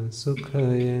parama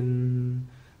sukhayen,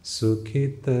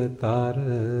 sukhita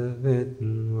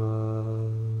taravetva.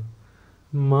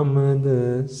 Mamada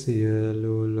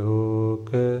siyalu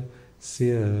loka,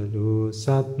 siyalu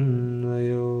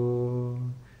satvayo.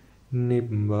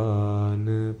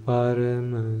 Nibbana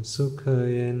parama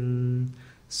sukhayen,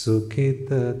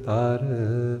 sukhita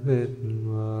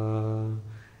taravetva.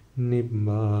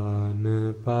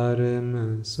 Nibbana parama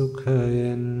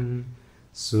sukhayen,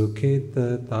 sukhita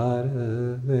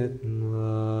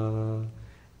taravetva.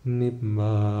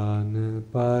 Nibbana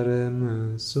parama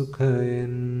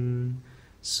sukhayen,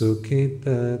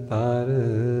 sukhita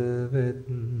taravetva.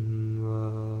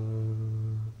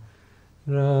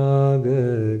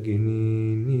 Raga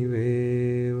gini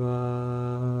niveva,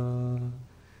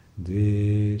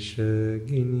 dvesha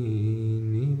gini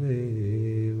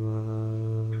niveva,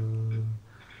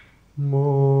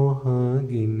 moha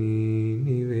gini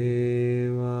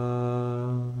niveva,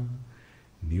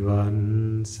 nivan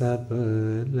sapa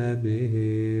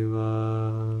labeva,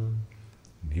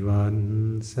 nivan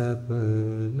sapa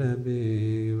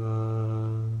labeva,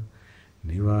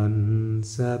 nivan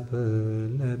sapa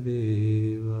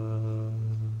labeva.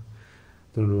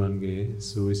 තුනුරුවන්ගේ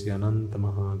සුවිසි අනන්ත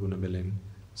මහා ගුණ බැලෙන්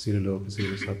සියලු ලෝක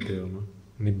සියලු සත්ත්වයෝම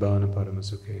නිබ්බාන පරම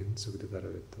සුඛයෙන් සුඛිතතර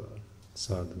වෙත්වා.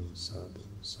 සාදු සාදු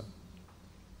සාදු.